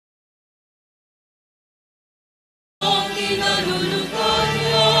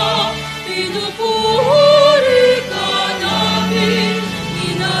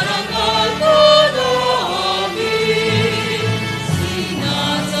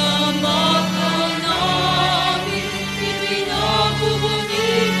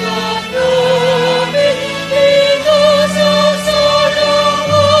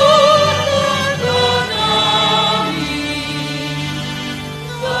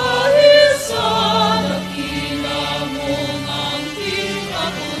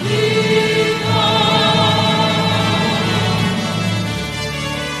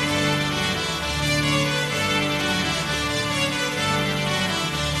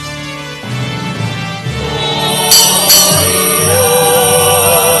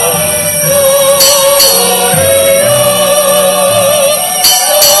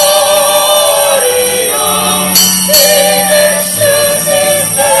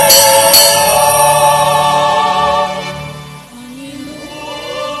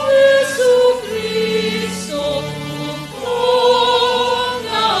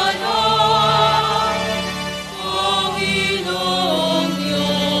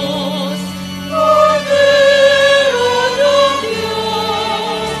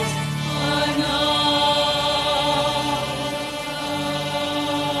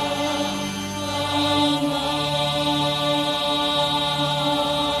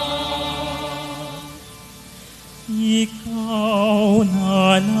Ikaw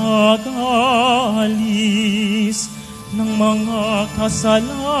na nag-alis ng mga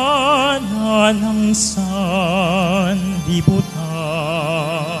kasalanan ng sanlibutan.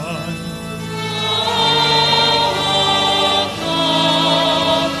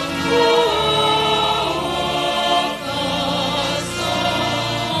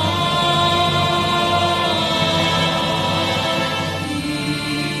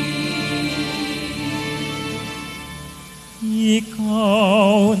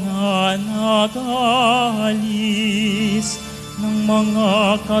 Ikaw na nag-alis ng mga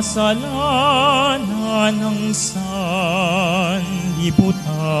kasalanan ng sanlibutan.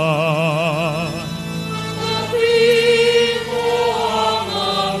 Gawin mo ang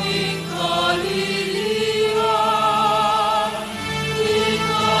aming kaliliwan,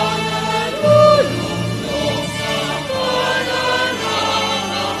 ikaw na lulunod sa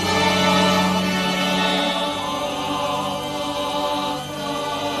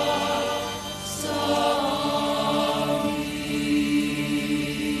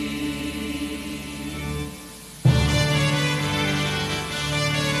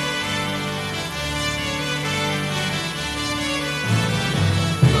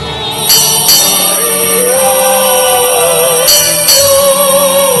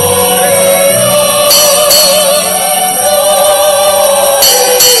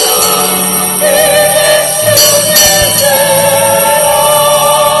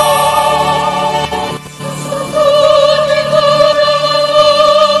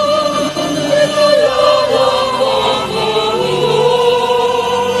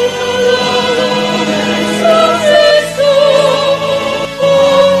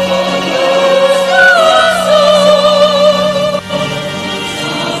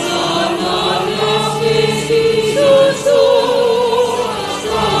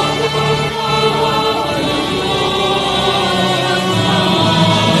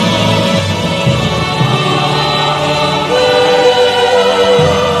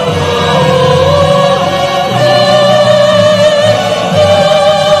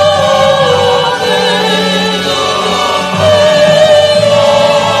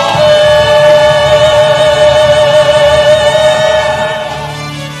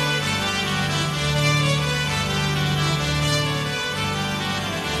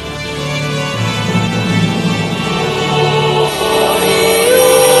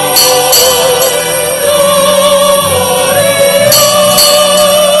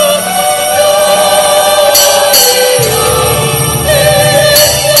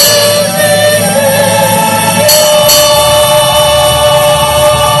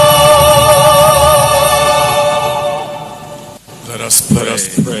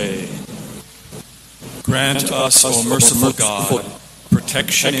Grant us, O merciful God,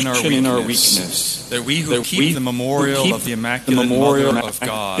 protection in our weakness, that we who keep the memorial of the Immaculate Mother of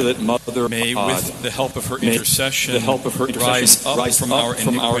God may, with the help of her intercession, rise up from our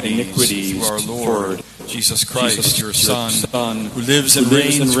iniquities through our Lord Jesus Christ, your Son, who lives and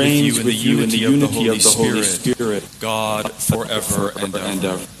reigns with you in the unity of the Holy Spirit, God, forever and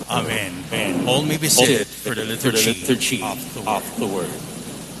ever. Amen. All may be seated for the liturgy of the Word.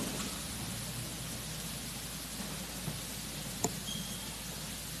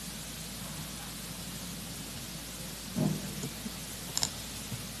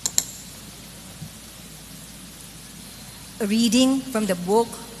 A reading from the book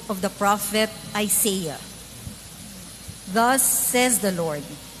of the prophet Isaiah. Thus says the Lord,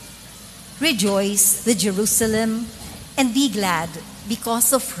 "Rejoice with Jerusalem and be glad because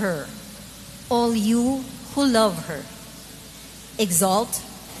of her, all you who love her. Exult,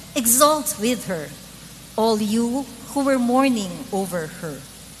 exult with her, all you who were mourning over her.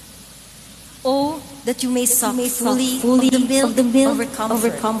 Oh, that you may suck fully of the milk of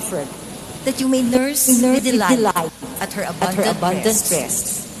her comfort, that you may nurse with delight at her abundant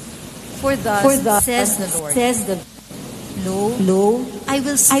breast. For thus says the Lord, Lo, I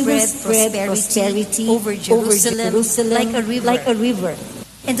will spread prosperity over Jerusalem like a river,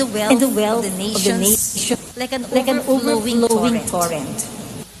 and the wealth of the nations like an overflowing torrent.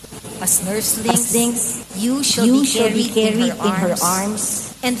 As nurslings, you shall be carried in her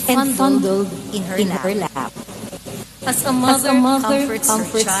arms and fondled in her lap. As a mother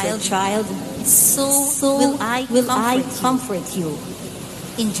comforts her child, so will I comfort you.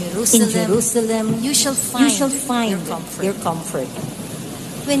 In Jerusalem, you shall find your comfort.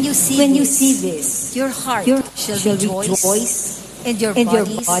 When you see this, your heart shall rejoice, and your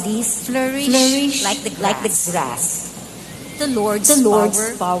bodies flourish like the grass. The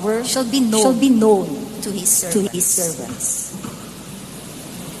Lord's power shall be known to His servants.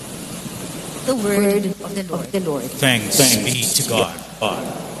 The word of the Lord. Thanks be to God. Thank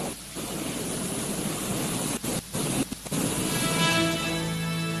you.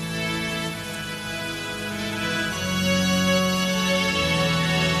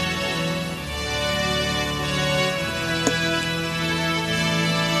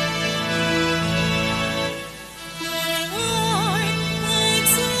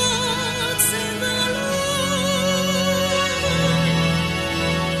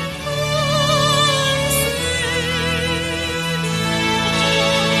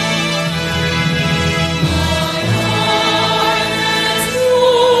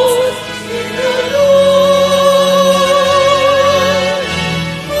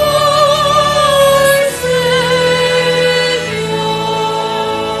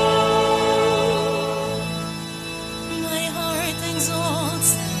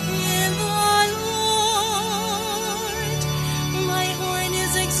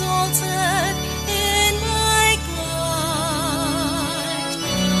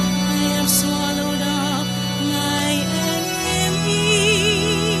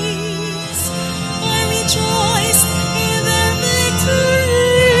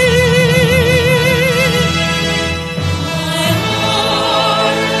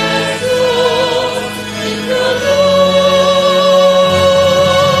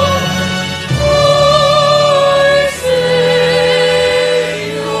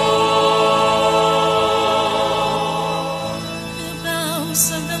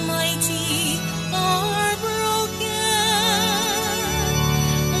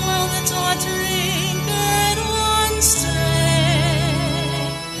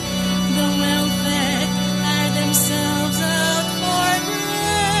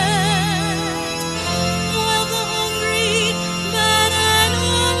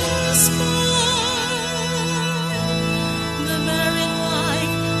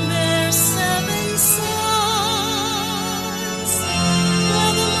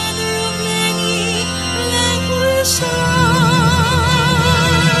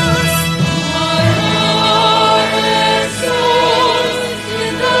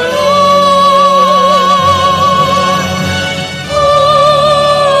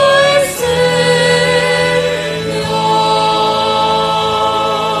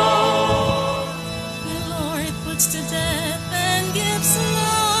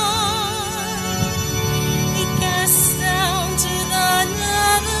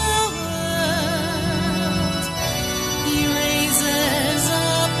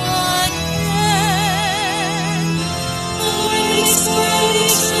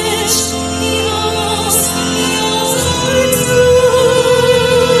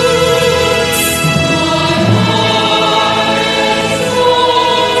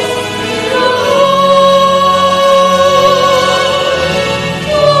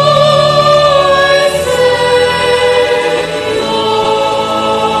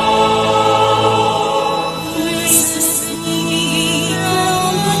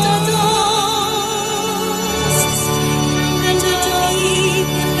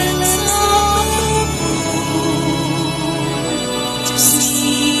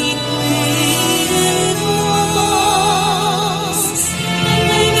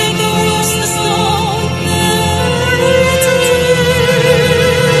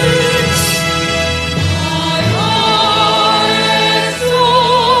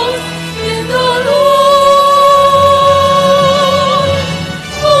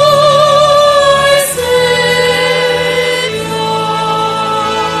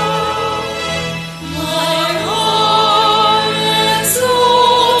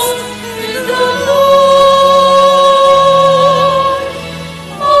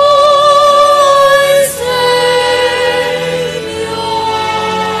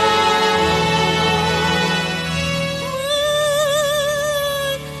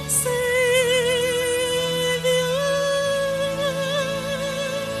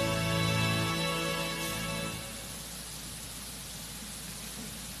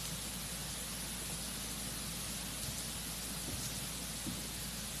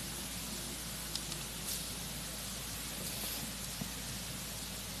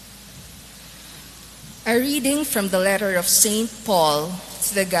 A reading from the letter of St. Paul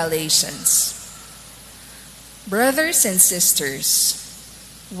to the Galatians. Brothers and sisters,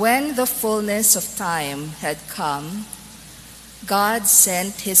 when the fullness of time had come, God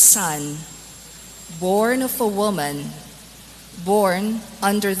sent his Son, born of a woman, born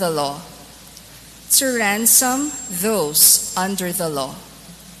under the law, to ransom those under the law,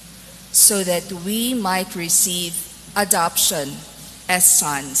 so that we might receive adoption as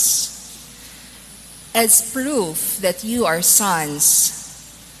sons. As proof that you are sons,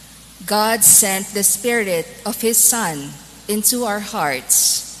 God sent the Spirit of his Son into our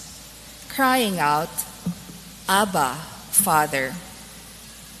hearts, crying out, Abba, Father.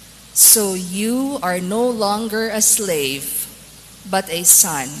 So you are no longer a slave, but a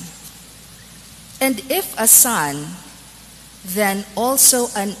son. And if a son, then also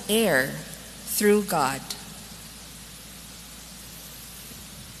an heir through God.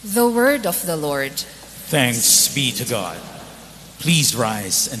 The word of the Lord. Thanks be to God. Please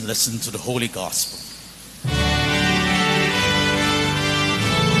rise and listen to the Holy Gospel.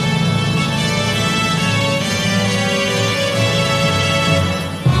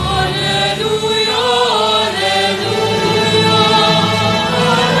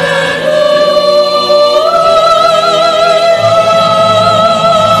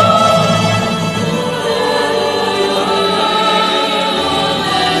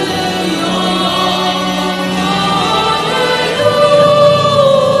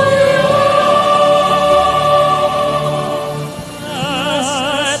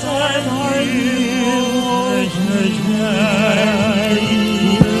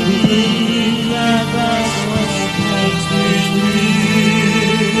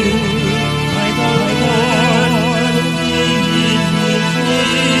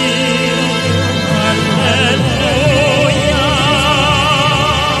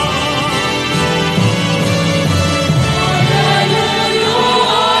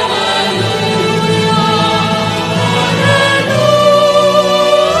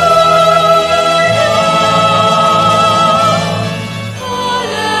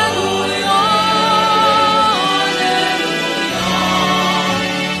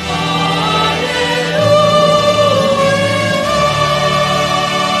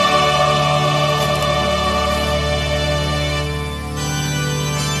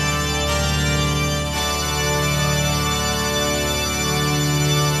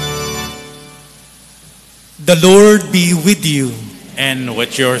 The Lord be with you. And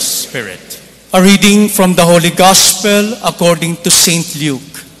with your spirit. A reading from the Holy Gospel according to St.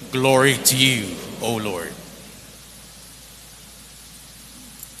 Luke. Glory to you, O Lord.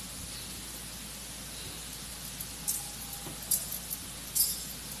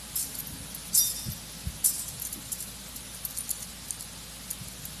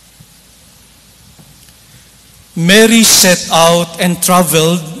 Mary set out and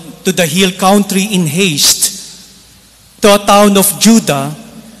traveled to the hill country in haste, to a town of Judah,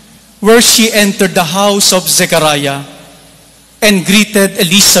 where she entered the house of Zechariah and greeted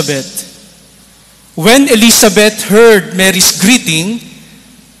Elizabeth. When Elizabeth heard Mary's greeting,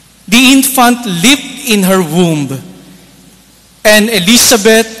 the infant leaped in her womb, and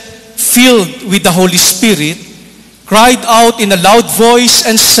Elizabeth, filled with the Holy Spirit, cried out in a loud voice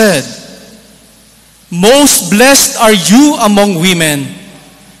and said, "Most blessed are you among women,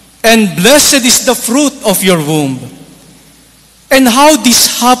 and blessed is the fruit of your womb. And how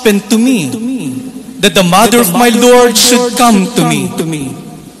this happened to me, that the mother of my Lord should come to me.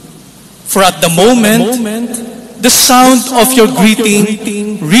 For at the moment, the sound of your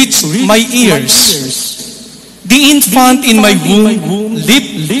greeting reached my ears. The infant in my womb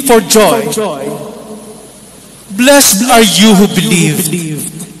leaped for joy. Blessed are you who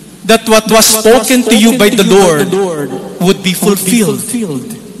believed that what was spoken to you by the Lord would be fulfilled."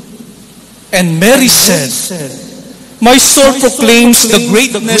 And Mary said, "My soul proclaims the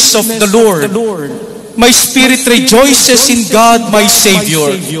greatness of the Lord. My spirit rejoices in God my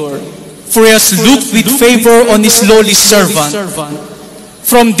Savior, for he has looked with favor on his lowly servant.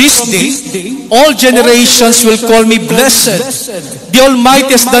 From this day, all generations will call me blessed. The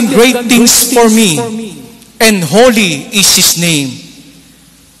Almighty has done great things for me, and holy is his name.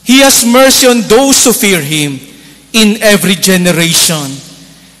 He has mercy on those who fear him in every generation.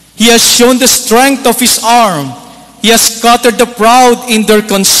 He has shown the strength of his arm. He has scattered the proud in their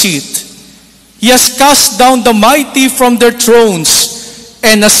conceit. He has cast down the mighty from their thrones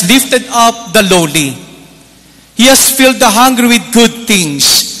and has lifted up the lowly. He has filled the hungry with good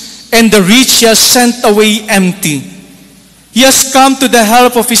things, and the rich he has sent away empty. He has come to the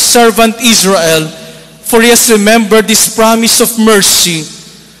help of his servant Israel, for he has remembered his promise of mercy,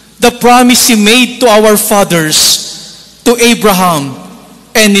 the promise He made to our fathers, to Abraham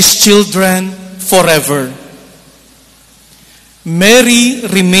and his children forever. Mary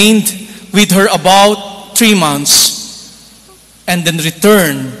remained with her about 3 months and then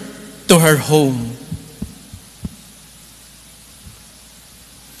returned to her home.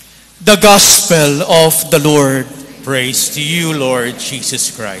 The Gospel of the Lord. Praise to you, Lord Jesus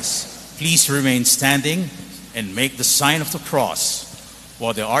Christ. Please remain standing and make the sign of the cross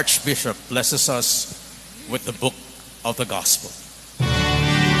while the Archbishop blesses us with the book of the Gospel.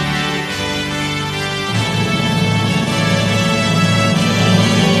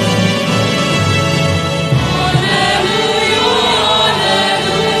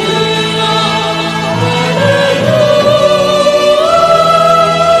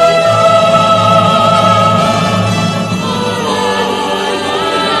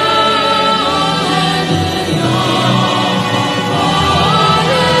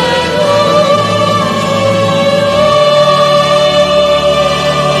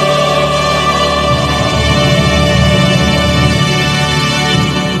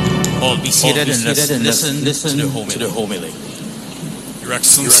 Seated and listen to the homily. Your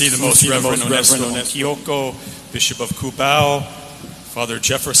Excellency, the Most Reverend Onesmo Kioko, Bishop of Cubao, Father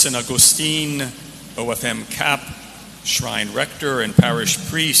Jefferson Agustin, OFM Cap, Shrine Rector and Parish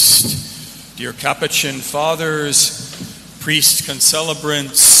Priest, dear Capuchin Fathers, priest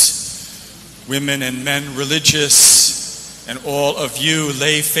concelebrants, women and men religious, and all of you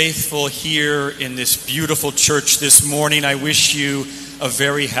lay faithful here in this beautiful church this morning, I wish you a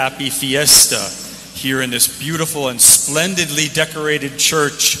very happy fiesta here in this beautiful and splendidly decorated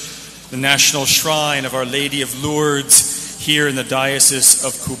church, the National Shrine of Our Lady of Lourdes here in the Diocese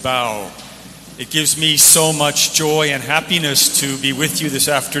of Cubao. It gives me so much joy and happiness to be with you this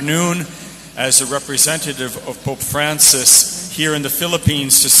afternoon as a representative of Pope Francis here in the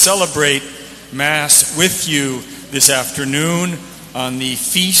Philippines to celebrate Mass with you this afternoon on the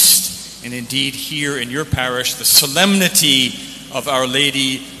feast, and indeed here in your parish, the Solemnity of Our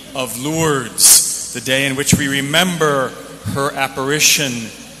Lady of Lourdes, the day in which we remember her apparition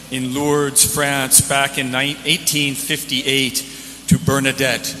in Lourdes, France, back in 1858 to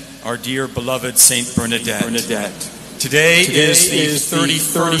Bernadette, our dear beloved Saint Bernadette. Today is the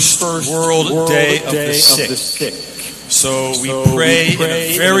 31st World Day of the Sick. So we pray in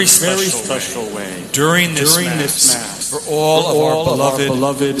a very special way during this Mass for all of our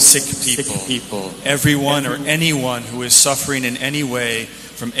beloved sick people, everyone or anyone who is suffering in any way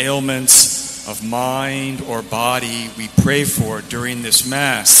from ailments of mind or body, we pray for during this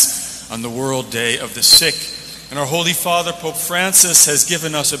Mass on the World Day of the Sick. And our Holy Father, Pope Francis, has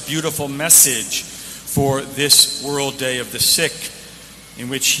given us a beautiful message for this World Day of the Sick, in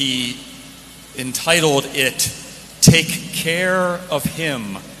which he entitled it, "Take Care of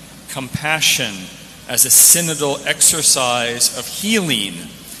Him, Compassion as a Synodal Exercise of Healing."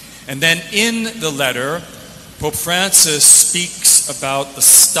 And then in the letter, Pope Francis speaks about the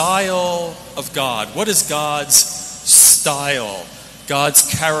style of God. What is God's style? God's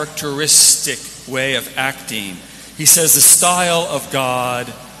characteristic way of acting. He says the style of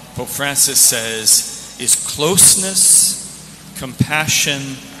God, Pope Francis says, is closeness,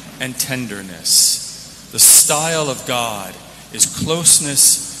 compassion, and tenderness. The style of God is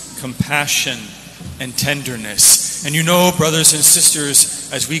closeness, compassion, and tenderness. And you know, brothers and sisters,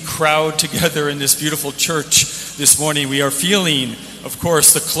 as we crowd together in this beautiful church this morning, we are feeling, of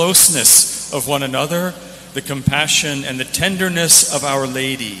course, the closeness of one another, the compassion and the tenderness of Our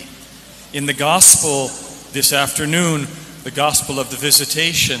Lady. In the Gospel this afternoon, the Gospel of the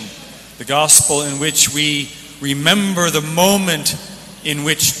Visitation, the Gospel in which we remember the moment in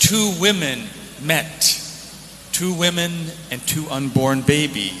which two women met, two women and two unborn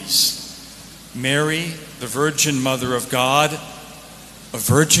babies. Mary, the Virgin Mother of God, a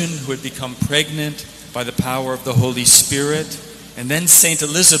virgin who had become pregnant by the power of the Holy Spirit, and then Saint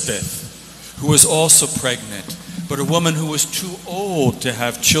Elizabeth, who was also pregnant, but a woman who was too old to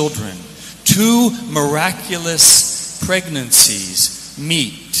have children. Two miraculous pregnancies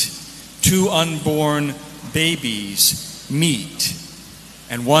meet. Two unborn babies meet.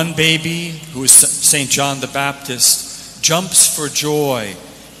 And one baby, who is St. John the Baptist, jumps for joy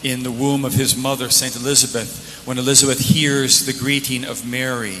in the womb of his mother, St. Elizabeth, when Elizabeth hears the greeting of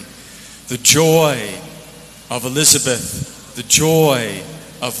Mary. The joy of Elizabeth, the joy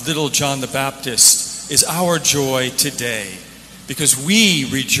of little John the Baptist is our joy today, because we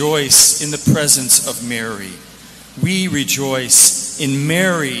rejoice in the presence of Mary. We rejoice in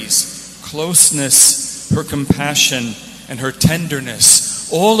Mary's closeness, her compassion, and her tenderness.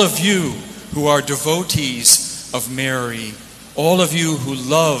 All of you who are devotees of Mary, All of you who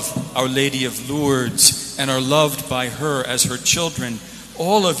love Our Lady of Lourdes and are loved by her as her children,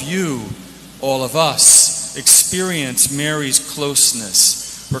 all of you, all of us, experience Mary's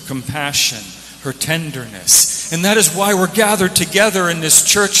closeness, her compassion, her tenderness. And that is why we're gathered together in this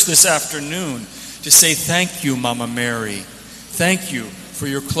church this afternoon to say thank you, Mama Mary. Thank you for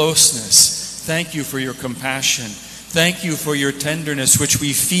your closeness. Thank you for your compassion. Thank you for your tenderness, which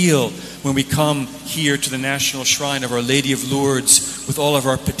we feel when we come here to the National Shrine of Our Lady of Lourdes with all of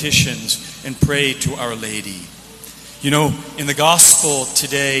our petitions and pray to Our Lady. You know, in the Gospel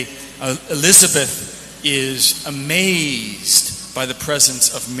today, Elizabeth is amazed by the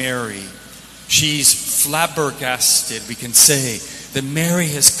presence of Mary. She's flabbergasted, we can say, that Mary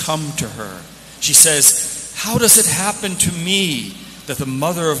has come to her. She says, "How does it happen to me that the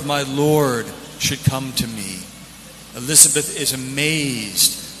mother of my Lord should come to me?" Elizabeth is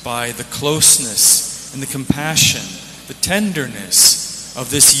amazed by the closeness and the compassion, the tenderness of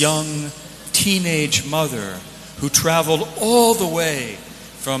this young teenage mother who traveled all the way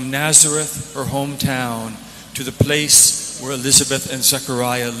from Nazareth, her hometown, to the place where Elizabeth and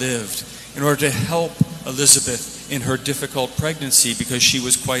Zechariah lived in order to help Elizabeth in her difficult pregnancy because she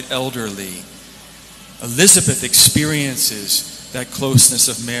was quite elderly. Elizabeth experiences that closeness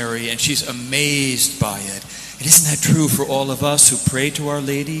of Mary, and she's amazed by it. And isn't that true for all of us who pray to Our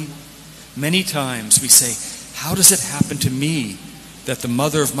Lady? Many times we say, "How does it happen to me that the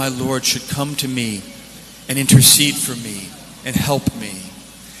mother of my Lord should come to me and intercede for me and help me?"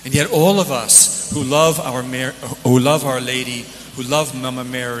 And yet all of us who love Our Lady, who love Mama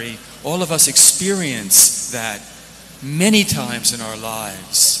Mary, all of us experience that many times in our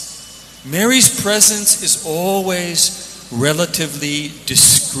lives. Mary's presence is always relatively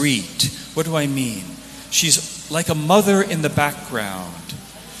discreet. What do I mean? She's like a mother in the background.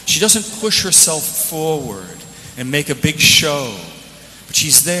 She doesn't push herself forward and make a big show, but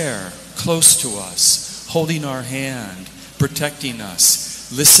she's there, close to us, holding our hand, protecting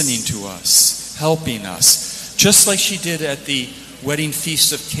us, listening to us, helping us, just like she did at the wedding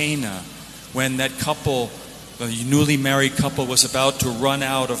feast of Cana, when that couple, the newly married couple, was about to run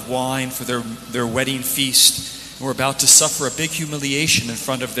out of wine for their wedding feast, and were about to suffer a big humiliation in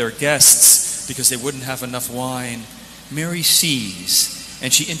front of their guests because they wouldn't have enough wine. Mary sees,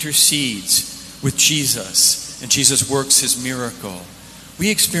 and she intercedes with Jesus, and Jesus works his miracle. We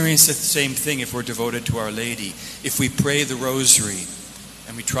experience the same thing if we're devoted to Our Lady. If we pray the rosary,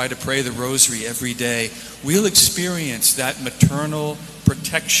 and we try to pray the rosary every day, we'll experience that maternal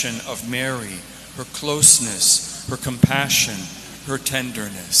protection of Mary, her closeness, her compassion, her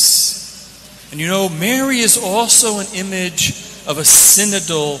tenderness. And you know, Mary is also an image of a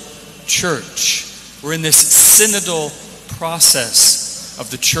synodal church. We're in this synodal process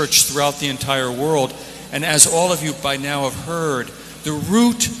of the church throughout the entire world. And as all of you by now have heard, the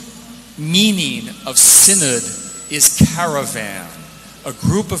root meaning of synod is caravan, a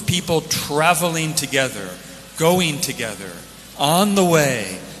group of people traveling together, going together, on the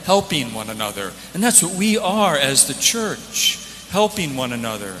way, helping one another. And that's what we are as the church, helping one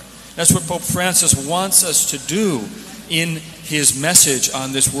another. That's what Pope Francis wants us to do in his message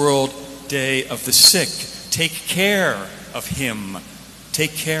on this World Day of the Sick. Take care of him.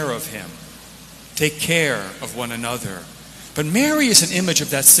 Take care of him. Take care of one another. But Mary is an image of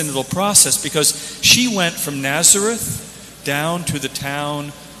that synodal process because she went from Nazareth down to the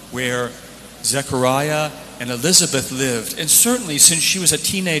town where Zechariah and Elizabeth lived. And certainly, since she was a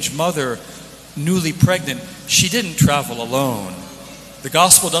teenage mother, newly pregnant, she didn't travel alone. The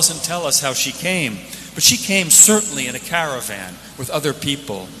gospel doesn't tell us how she came, but she came certainly in a caravan with other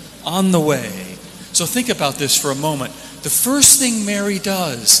people on the way. So think about this for a moment. The first thing Mary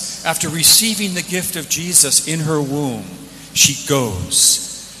does after receiving the gift of Jesus in her womb, she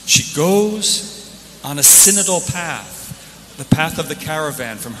goes. She goes on a synodal path, the path of the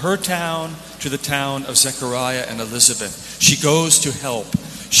caravan from her town to the town of Zechariah and Elizabeth. She goes to help.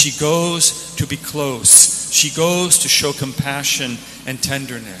 She goes to be close. She goes to show compassion and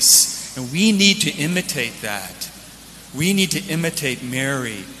tenderness. And we need to imitate that. We need to imitate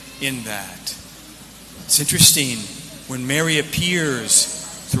Mary in that. It's interesting when Mary appears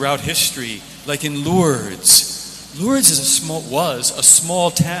throughout history, like in Lourdes. Lourdes was a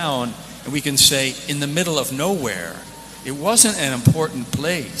small town, and we can say in the middle of nowhere. It wasn't an important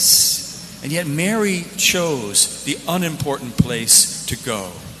place. And yet Mary chose the unimportant place to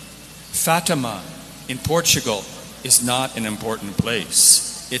go. Fatima in Portugal is not an important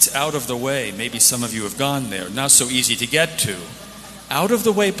place. It's out of the way. Maybe some of you have gone there. Not so easy to get to. Out of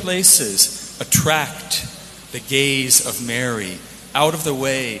the way places attract the gaze of Mary. Out of the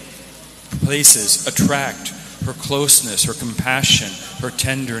way places attract her closeness, her compassion, her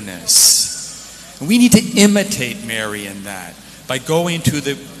tenderness. And we need to imitate Mary in that by going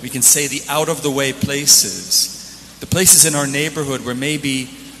to we can say the out-of-the-way places, the places in our neighborhood where maybe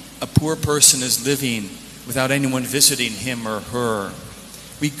a poor person is living without anyone visiting him or her.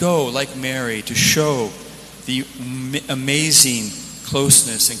 We go, like Mary, to show the amazing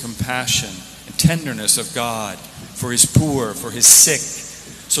closeness and compassion and tenderness of God for his poor, for his sick.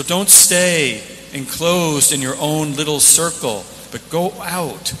 So don't stay enclosed in your own little circle, but go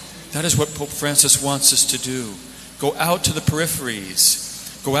out. That is what Pope Francis wants us to do. Go out to the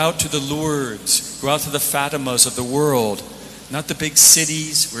peripheries. Go out to the Lourdes. Go out to the Fatimas of the world. Not the big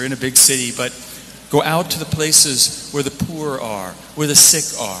cities. We're in a big city, but go out to the places where the poor are, where the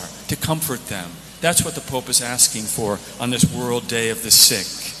sick are, to comfort them. That's what the Pope is asking for on this World Day of the Sick.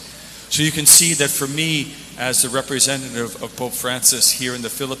 So you can see that for me, as the representative of Pope Francis here in the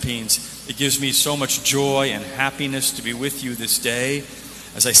Philippines, it gives me so much joy and happiness to be with you this day.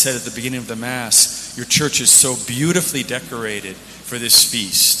 As I said at the beginning of the Mass, your church is so beautifully decorated for this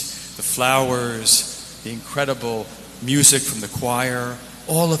feast. The flowers, the incredible music from the choir,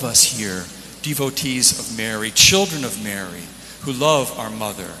 all of us here, devotees of Mary, children of Mary, who love our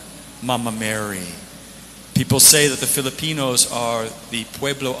mother, Mama Mary. People say that the Filipinos are the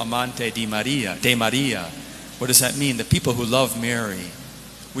pueblo amante de Maria. What does that mean? The people who love Mary.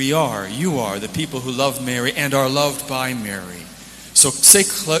 We are, you are, the people who love Mary and are loved by Mary. So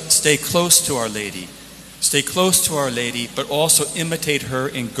stay close to Our Lady. Stay close to Our Lady, but also imitate her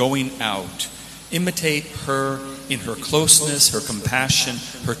in going out. Imitate her in her closeness, her compassion,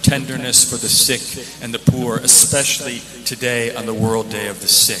 her tenderness for the sick and the poor, especially today on the World Day of the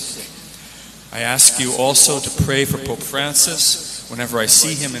Sick. I ask you also to pray for Pope Francis. Whenever I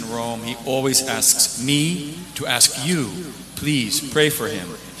see him in Rome, he always asks me to ask you, please pray for him.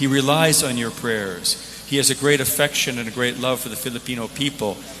 He relies on your prayers. He has a great affection and a great love for the Filipino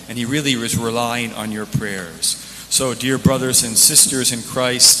people, and he really is relying on your prayers. So, dear brothers and sisters in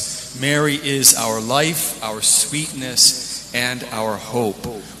Christ, Mary is our life, our sweetness, and our hope.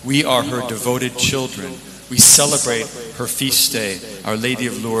 We are her devoted children. We celebrate her feast day, Our Lady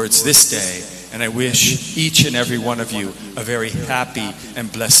of Lourdes, this day, and I wish each and every one of you a very happy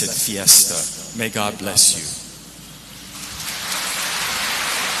and blessed fiesta. May God bless you.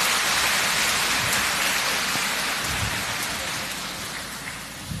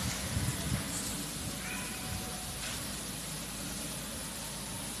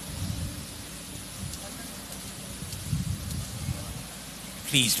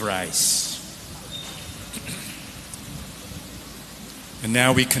 Please rise. And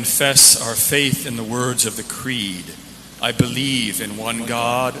now we confess our faith in the words of the Creed. I believe in one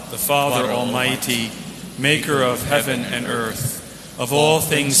God, the Father Almighty, maker of heaven and earth, of all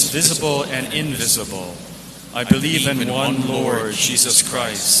things visible and invisible. I believe in one Lord, Jesus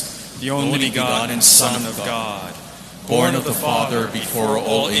Christ, the only begotten Son of God, born of the Father before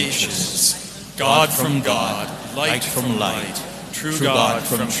all ages, God from God, light from light, true God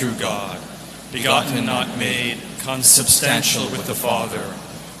from true God, begotten and not made, consubstantial with the Father.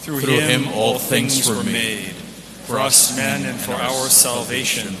 Through him all things were made. For us men and for our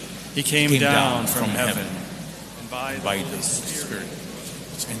salvation, he came down from heaven. And by the Spirit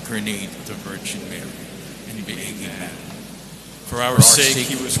was incarnate of the Virgin Mary, and became man. For our sake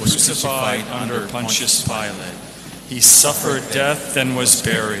he was crucified under Pontius Pilate. He suffered death and was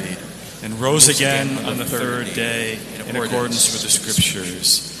buried, and rose again on the third day in accordance with the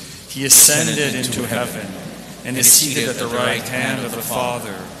Scriptures. He ascended into heaven and is seated at the right hand of the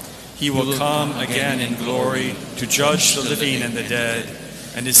Father. He will come again in glory to judge the living and the dead,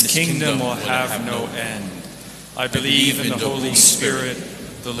 and his kingdom will have no end. I believe in the Holy Spirit,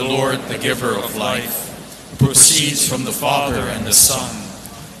 the Lord, the giver of life, who proceeds from the Father and the Son,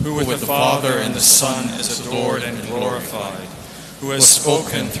 who with the Father and the Son is adored and glorified, who has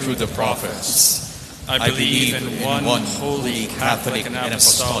spoken through the prophets. I believe in one holy, Catholic, and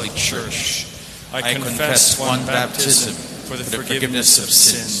Apostolic Church. I confess one baptism for the forgiveness of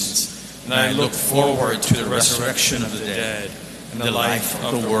sins, and I look forward to the resurrection of the dead and the life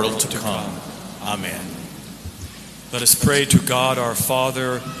of the world to come. Amen. Let us pray to God our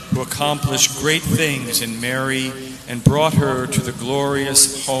Father, who accomplished great things in Mary and brought her to the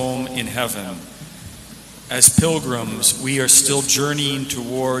glorious home in heaven. As pilgrims, we are still journeying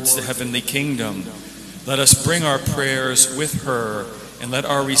towards the heavenly kingdom. Let us bring our prayers with her, and let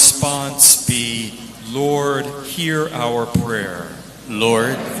our response be, Lord, hear our prayer.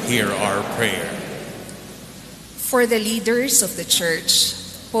 Lord, hear our prayer. For the leaders of the Church,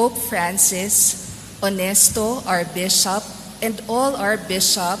 Pope Francis, Honesto, our Bishop, and all our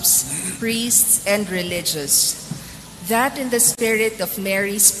bishops, priests, and religious, that in the spirit of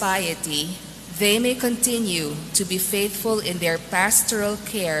Mary's piety, they may continue to be faithful in their pastoral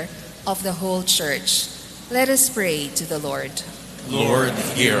care of the whole church. Let us pray to the Lord. Lord,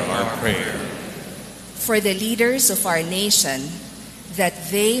 hear our prayer. For the leaders of our nation, that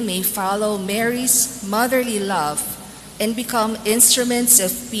they may follow Mary's motherly love and become instruments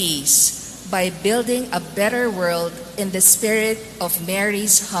of peace by building a better world in the spirit of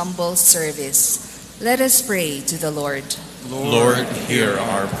Mary's humble service. Let us pray to the Lord. Lord, hear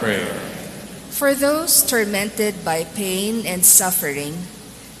our prayer. For those tormented by pain and suffering,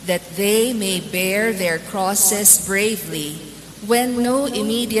 that they may bear their crosses bravely when no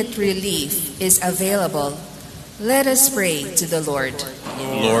immediate relief is available, let us pray to the Lord.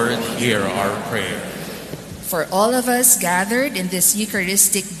 Lord, hear our prayer. For all of us gathered in this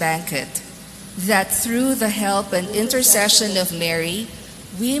Eucharistic banquet, that through the help and intercession of Mary,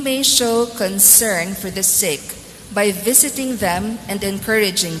 we may show concern for the sick by visiting them and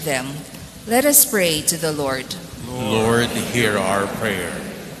encouraging them, let us pray to the Lord. Lord, hear our prayer.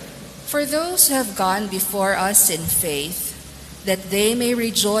 For those who have gone before us in faith, that they may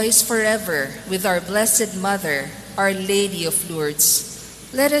rejoice forever with our Blessed Mother, Our Lady of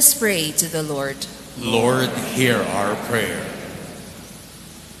Lourdes, let us pray to the Lord. Lord, hear our prayer.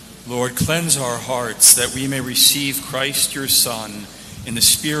 Lord, cleanse our hearts that we may receive Christ your Son in the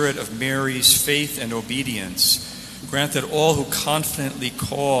spirit of Mary's faith and obedience. Grant that all who confidently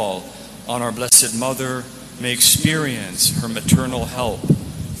call on our Blessed Mother may experience her maternal help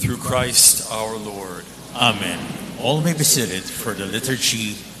through Christ our Lord. Amen. All may be seated for the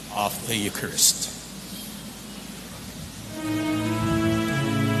liturgy of the Eucharist.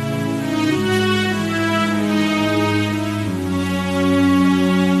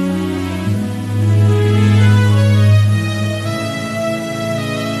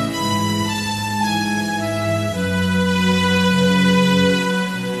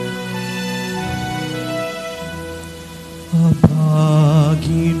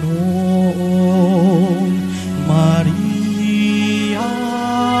 Panginoong Maria,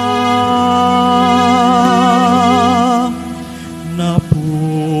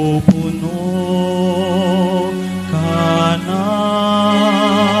 napupuno ka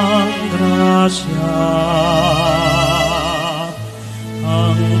ng grasya.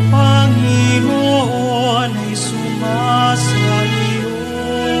 Ang Panginoon ay sumasa iyo.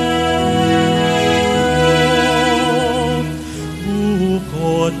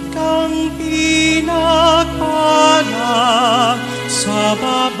 Bukod kang pinagpala sa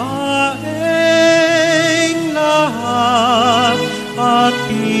babaeng lahat at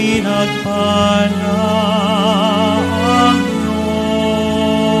pinagpala ang iyong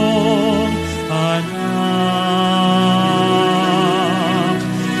anak.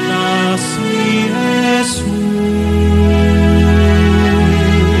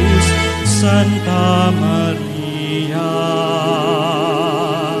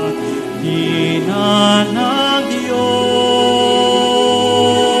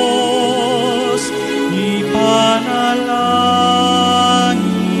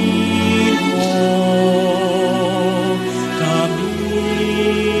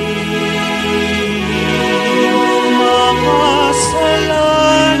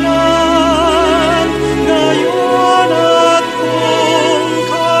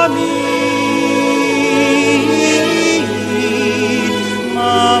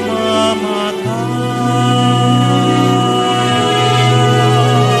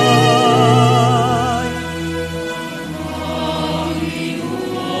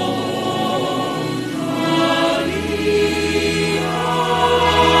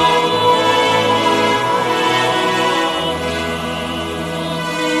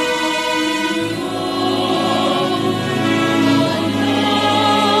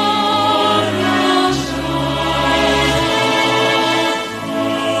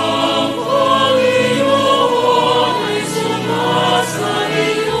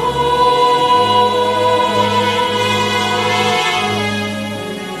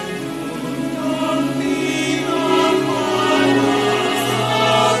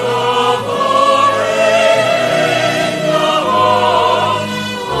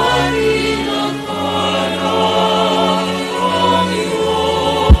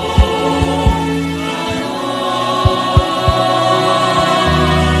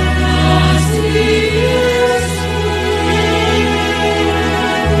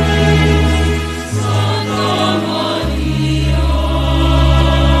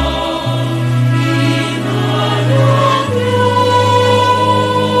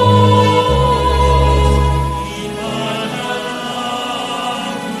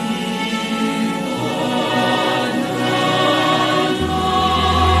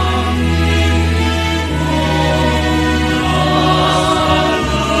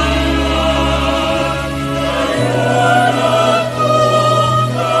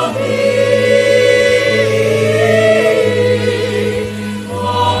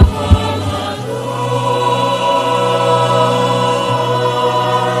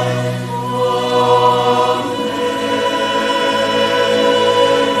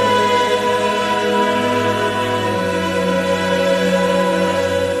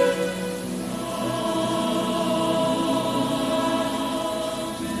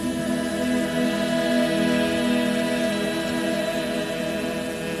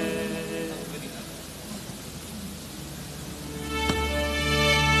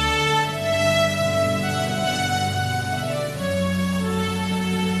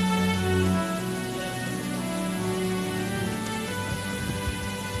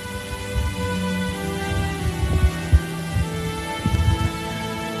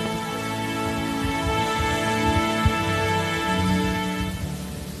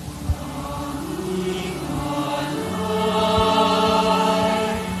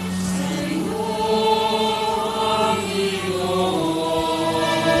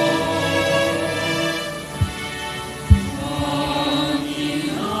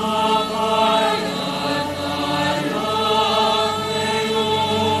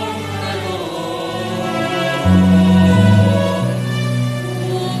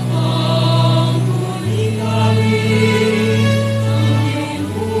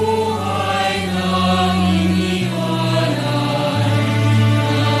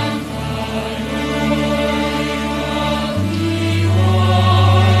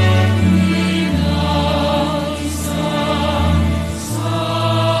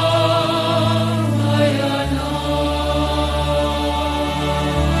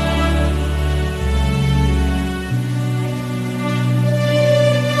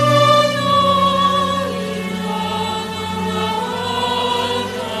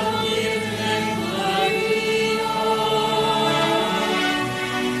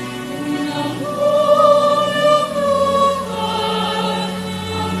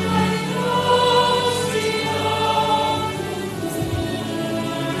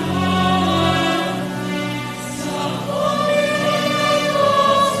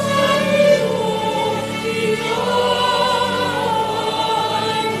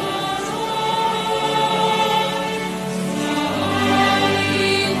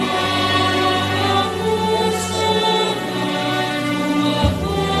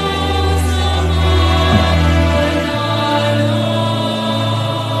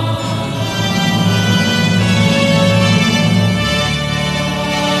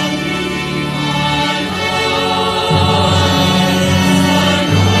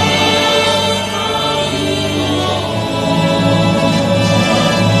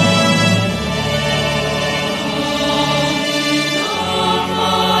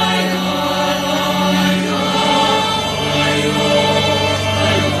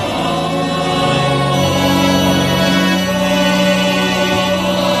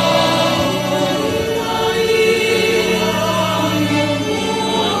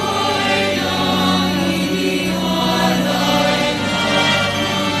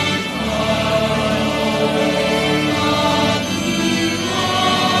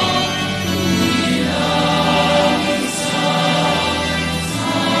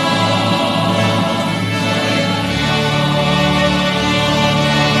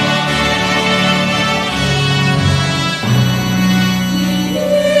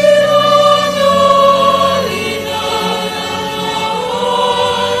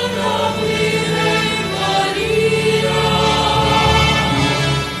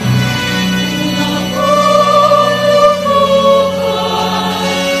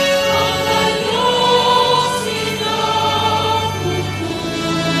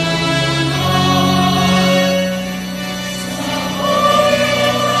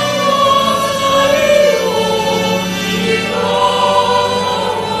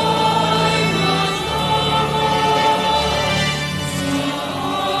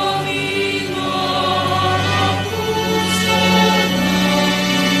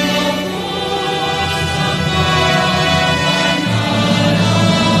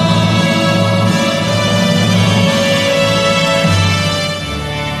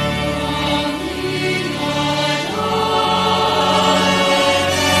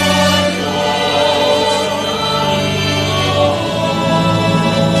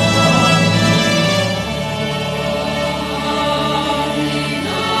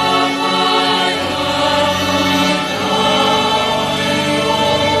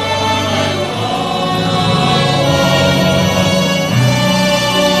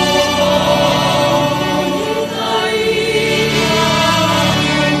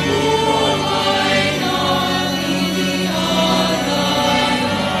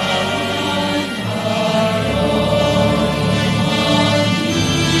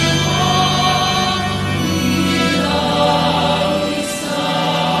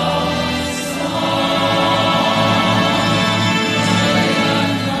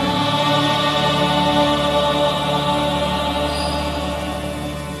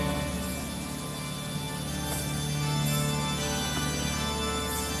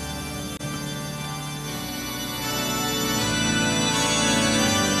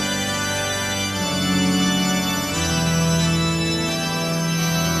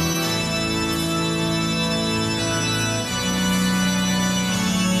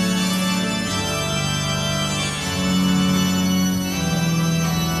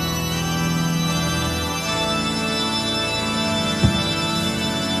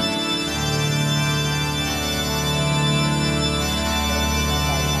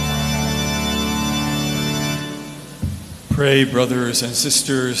 Pray, brothers and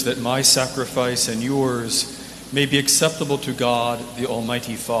sisters, that my sacrifice and yours may be acceptable to God, the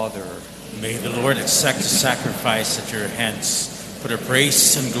Almighty Father. May the Lord accept the sacrifice at your hands for the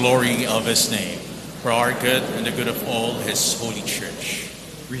praise and glory of his name, for our good and the good of all his holy church.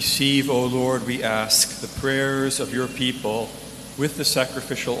 Receive, O Lord, we ask, the prayers of your people with the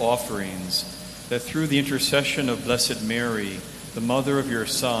sacrificial offerings, that through the intercession of Blessed Mary, the mother of your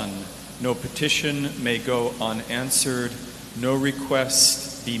Son, no petition may go unanswered, no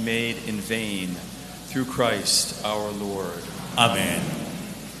request be made in vain. Through Christ our Lord. Amen.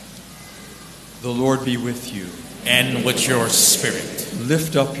 The Lord be with you. And with your spirit.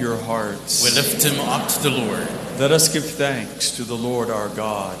 Lift up your hearts. We lift him up to the Lord. Let us give thanks to the Lord our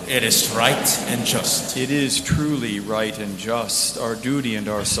God. It is right and just. It is truly right and just, our duty and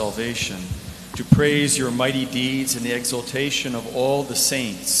our salvation, to praise your mighty deeds in the exaltation of all the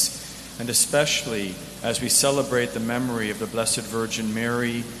saints, and especially as we celebrate the memory of the Blessed Virgin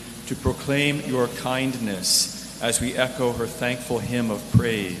Mary, to proclaim your kindness as we echo her thankful hymn of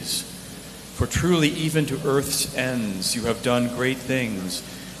praise. For truly, even to earth's ends, you have done great things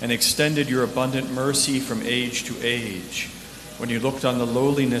and extended your abundant mercy from age to age. When you looked on the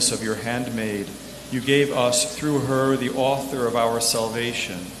lowliness of your handmaid, you gave us through her the author of our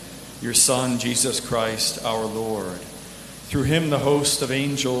salvation, your Son, Jesus Christ, our Lord. Through him the host of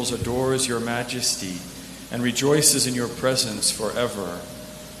angels adores your majesty and rejoices in your presence forever.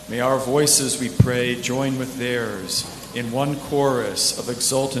 May our voices, we pray, join with theirs in one chorus of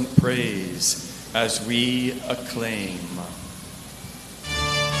exultant praise as we acclaim.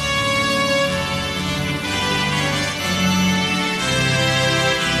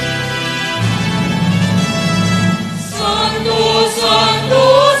 Santo,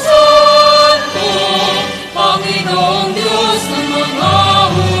 Santo, Santo, Panginoong Diyos ng mga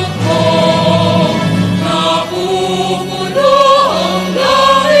hukbo, napupuno ang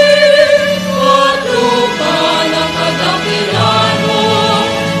langit at lupa ng kadakilan mo.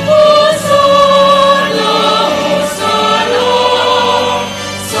 Hosana, Hosana,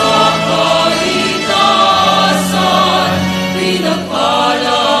 sa kaitaasan,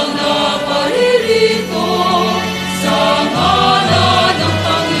 pinagpalang na paririto sa ngalan ng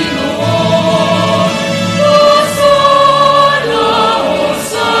Panginoon. Hosana,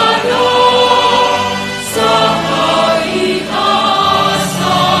 Hosana, sa kaitaasan.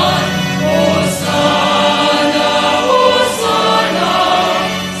 Hosana, Hosana,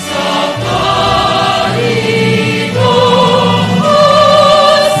 sa kahito.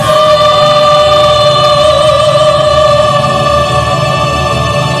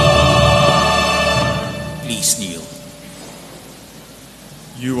 Please kneel.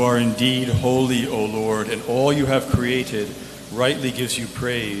 You are indeed holy, O Lord, and all you have created rightly gives you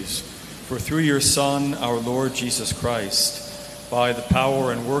praise. For through your Son, our Lord Jesus Christ, by the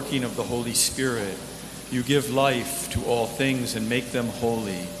power and working of the Holy Spirit, you give life to all things and make them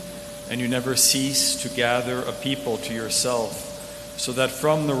holy. And you never cease to gather a people to yourself, so that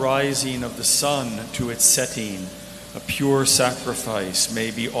from the rising of the sun to its setting, a pure sacrifice may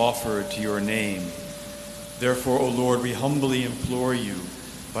be offered to your name. Therefore, O Lord, we humbly implore you,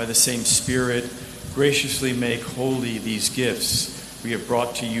 by the same Spirit, graciously make holy these gifts we have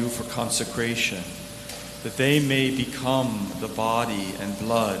brought to you for consecration, that they may become the body and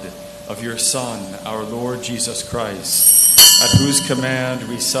blood of your Son, our Lord Jesus Christ, at whose command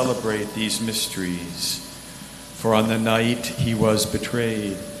we celebrate these mysteries. For on the night he was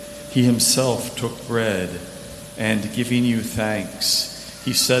betrayed, he himself took bread, and giving you thanks,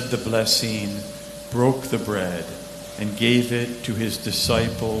 he said the blessing, broke the bread, and gave it to his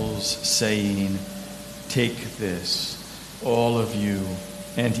disciples, saying, "Take this, all of you,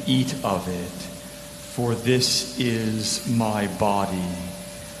 and eat of it, for this is my body,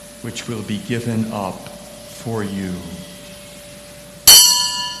 which will be given up for you."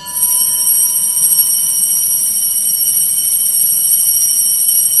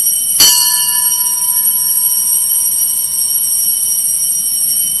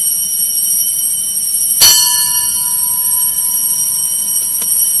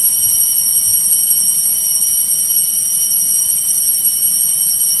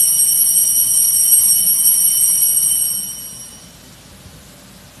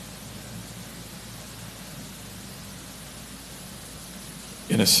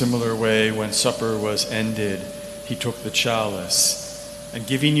 In a similar way, when supper was ended, he took the chalice, and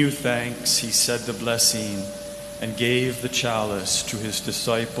giving you thanks, he said the blessing, and gave the chalice to his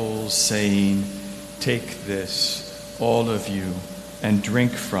disciples, saying, "Take this, all of you, and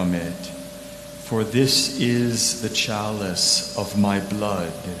drink from it, for this is the chalice of my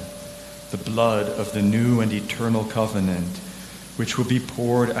blood, the blood of the new and eternal covenant, which will be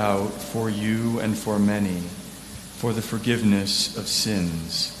poured out for you and for many, for the forgiveness of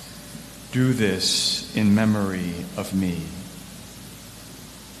sins. Do this in memory of me.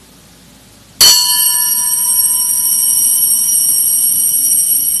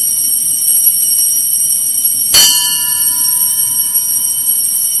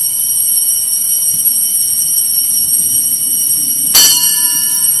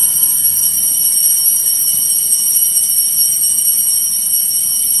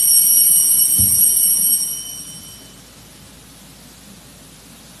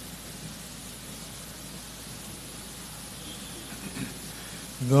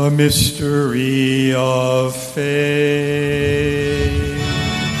 The mystery of faith.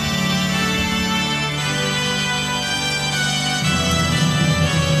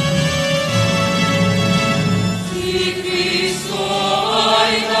 Si Cristo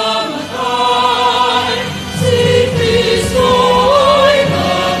ay namatay, si Cristo ay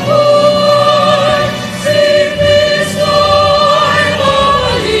nabuhay, si Cristo ay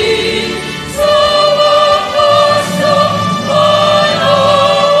babalik sa wakas ng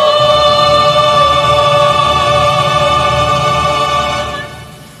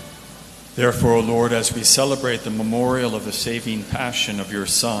Therefore, O Lord, as we celebrate the memorial of the saving passion of your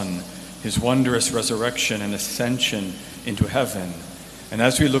Son, his wondrous resurrection and ascension into heaven, and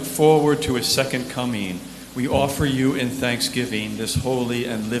as we look forward to his second coming, we offer you in thanksgiving this holy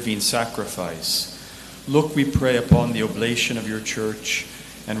and living sacrifice. Look, we pray, upon the oblation of your church,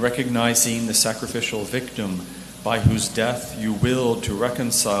 and recognizing the sacrificial victim by whose death you willed to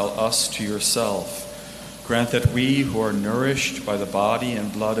reconcile us to yourself. Grant that we who are nourished by the body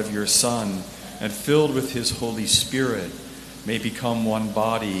and blood of your Son and filled with his Holy Spirit may become one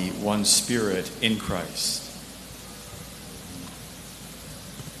body, one spirit in Christ.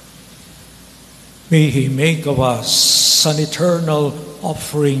 May he make of us an eternal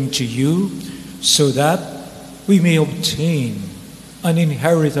offering to you, so that we may obtain an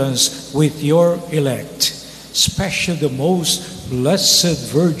inheritance with your elect, especially the most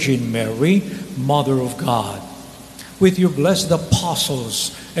blessed Virgin Mary, Mother of God, with your blessed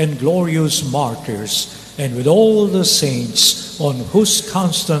apostles and glorious martyrs, and with all the saints on whose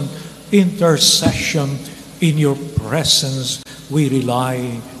constant intercession in your presence we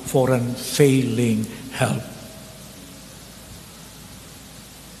rely for unfailing help.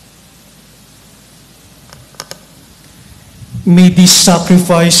 May this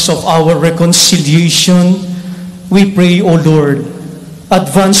sacrifice of our reconciliation, we pray, O Lord,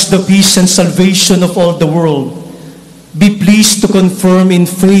 advance the peace and salvation of all the world. Be pleased to confirm in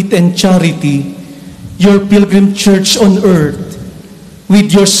faith and charity your pilgrim church on earth,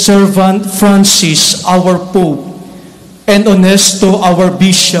 with your servant Francis, our Pope, and Honesto, our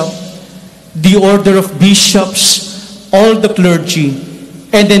Bishop, the order of bishops, all the clergy,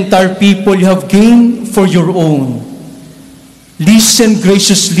 and the entire people you have gained for your own. Listen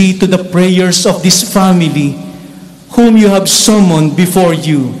graciously to the prayers of this family, whom you have summoned before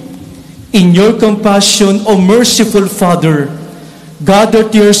you. In your compassion, O merciful Father, gather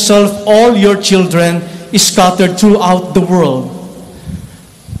to yourself all your children scattered throughout the world.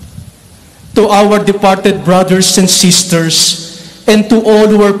 To our departed brothers and sisters, and to all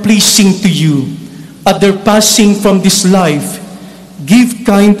who are pleasing to you, at their passing from this life, give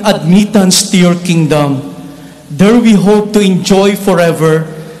kind admittance to your kingdom. There we hope to enjoy forever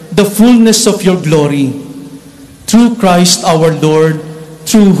the fullness of your glory. Through Christ our Lord,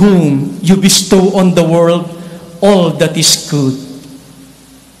 through whom you bestow on the world all that is good.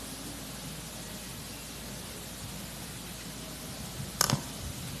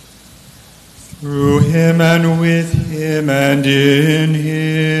 Through him and with him and in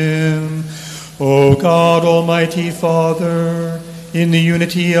him, O God, Almighty Father, in the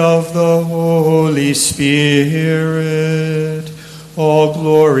unity of the Holy Spirit, all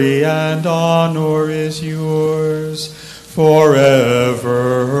glory and honor is yours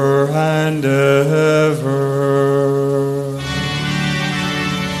forever and ever.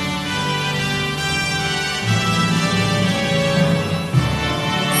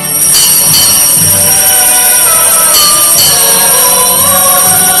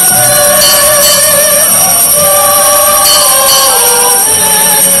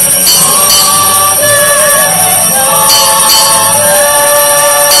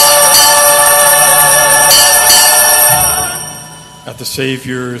 At the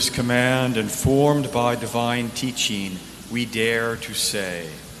Savior's command, and formed by divine teaching, we dare to say,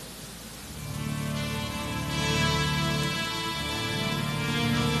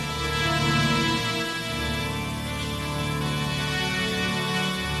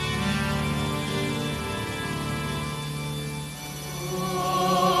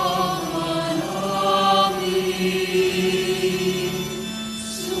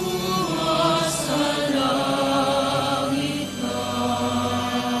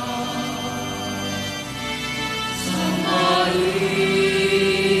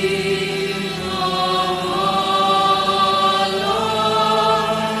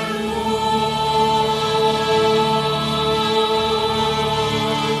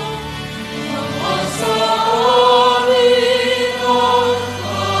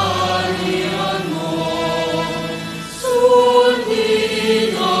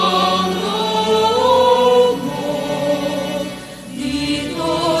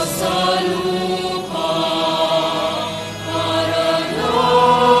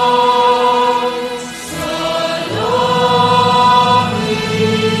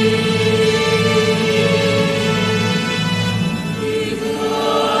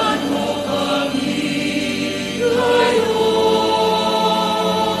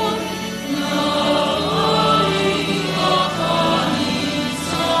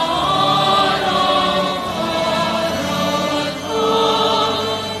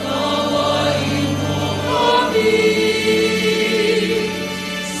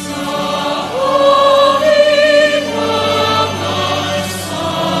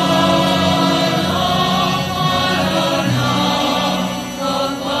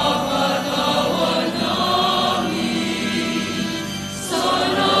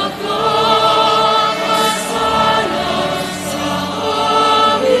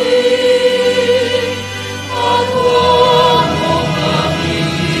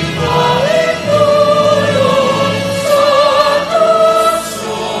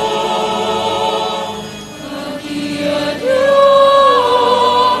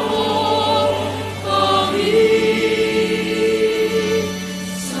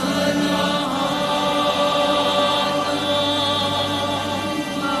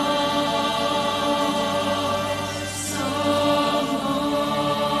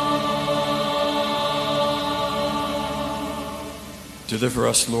 Deliver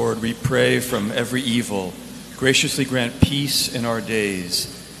us, Lord, we pray, from every evil. Graciously grant peace in our days,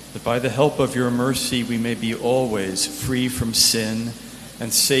 that by the help of your mercy we may be always free from sin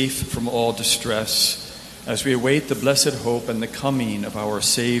and safe from all distress, as we await the blessed hope and the coming of our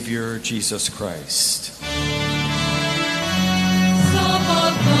Savior, Jesus Christ.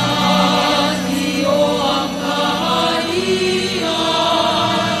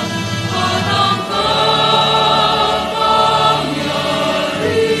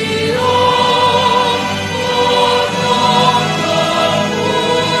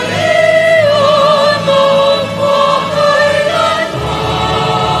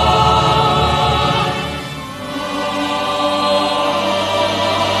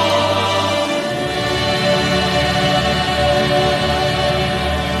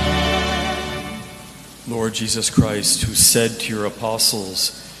 Lord Jesus Christ, who said to your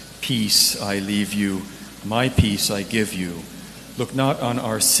apostles, "Peace I leave you, my peace I give you," look not on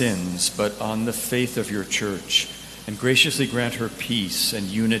our sins, but on the faith of your church, and graciously grant her peace and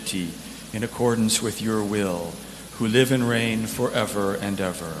unity in accordance with your will, who live and reign forever and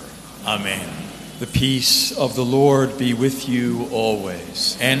ever. Amen. The peace of the Lord be with you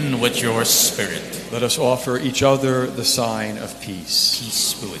always. And with your spirit. Let us offer each other the sign of peace.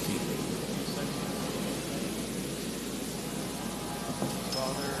 Peace be with you.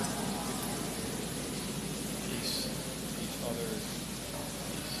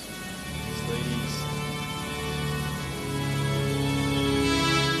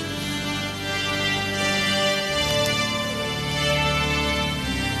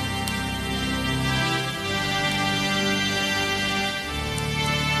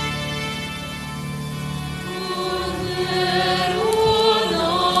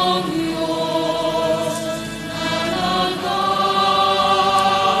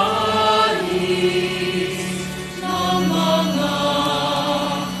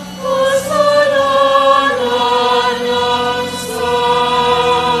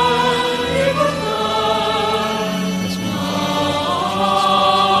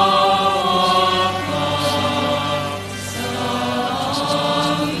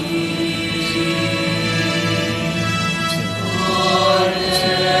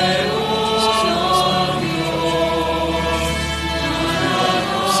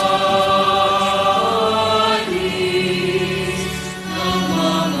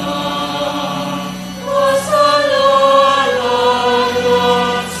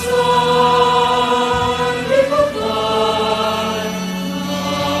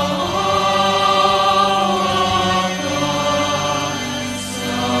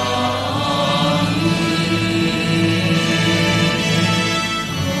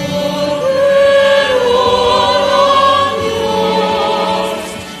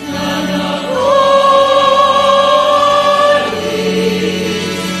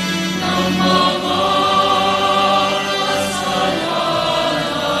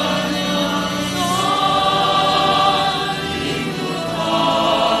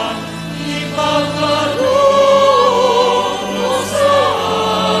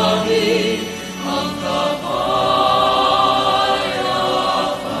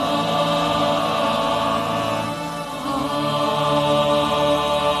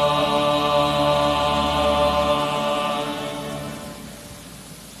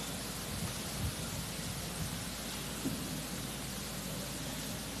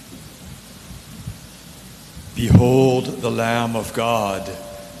 Behold the Lamb of God.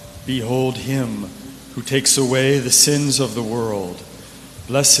 Behold him who takes away the sins of the world.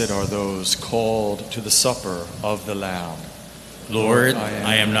 Blessed are those called to the supper of the Lamb. Lord,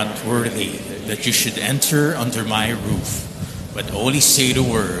 I am not worthy that you should enter under my roof, but only say the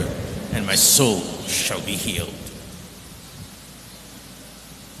word, and my soul shall be healed.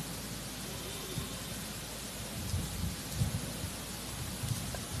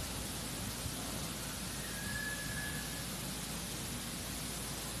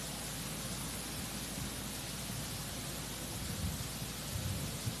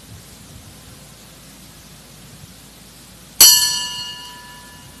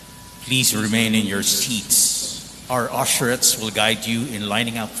 Please remain in your seats. Our usherettes will guide you in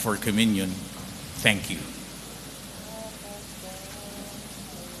lining up for communion. Thank you.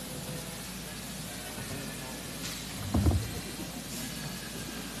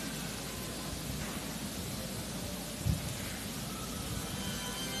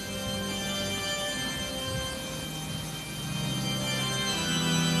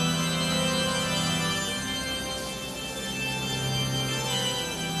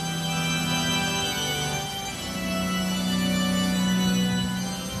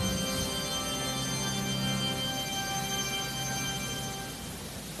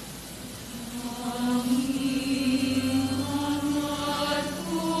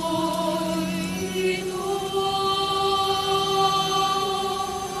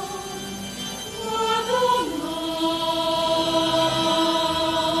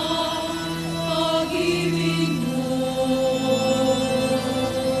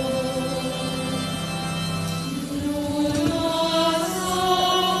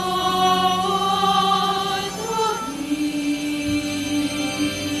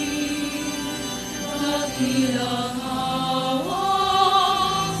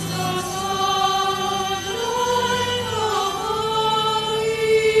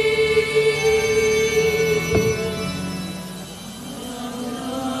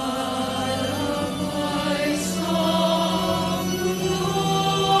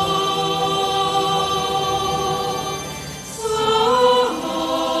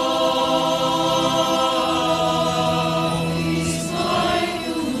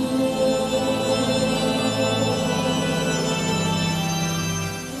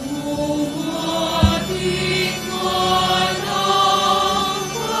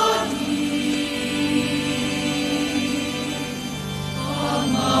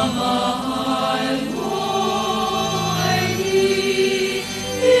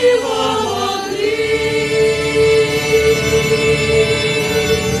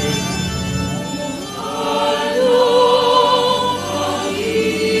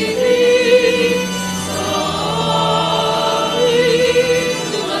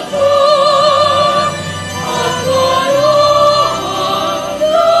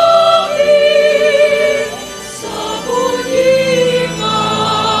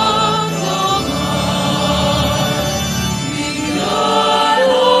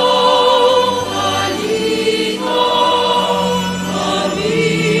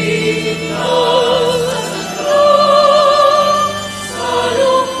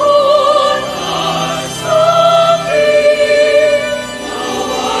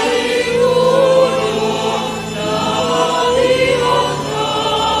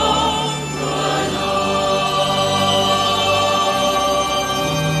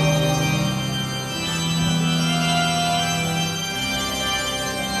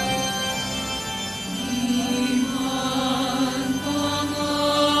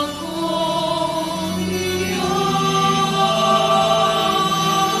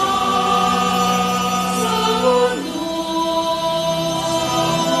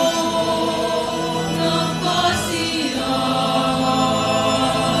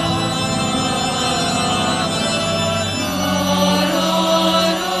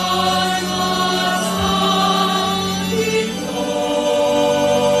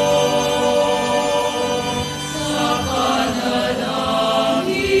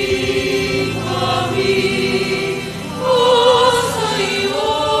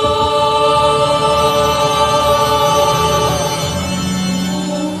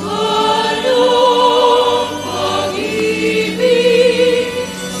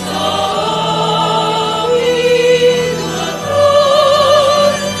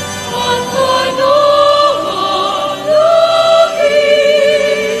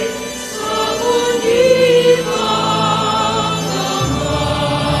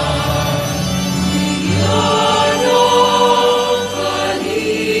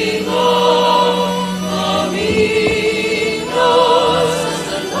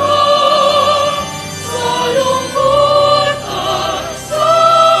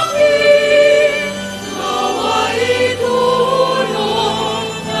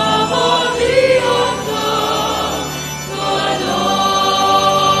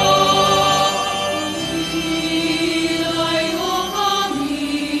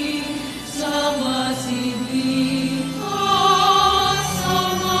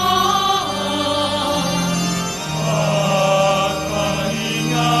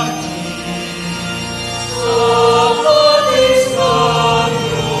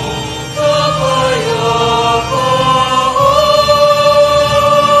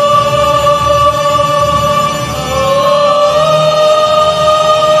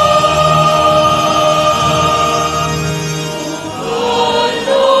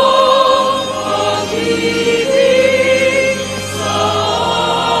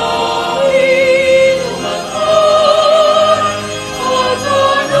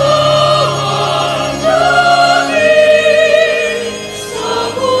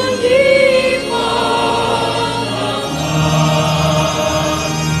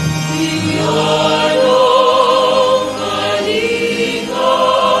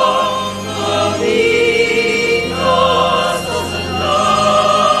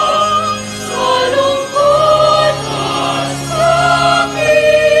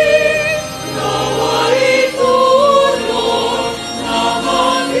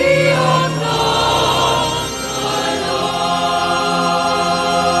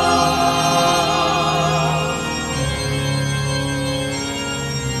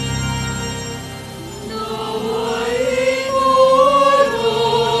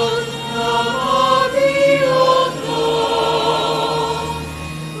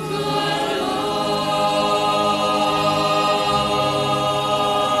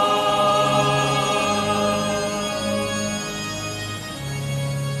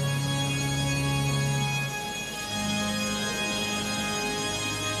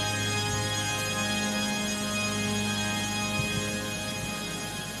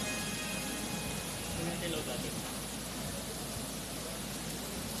 Amen.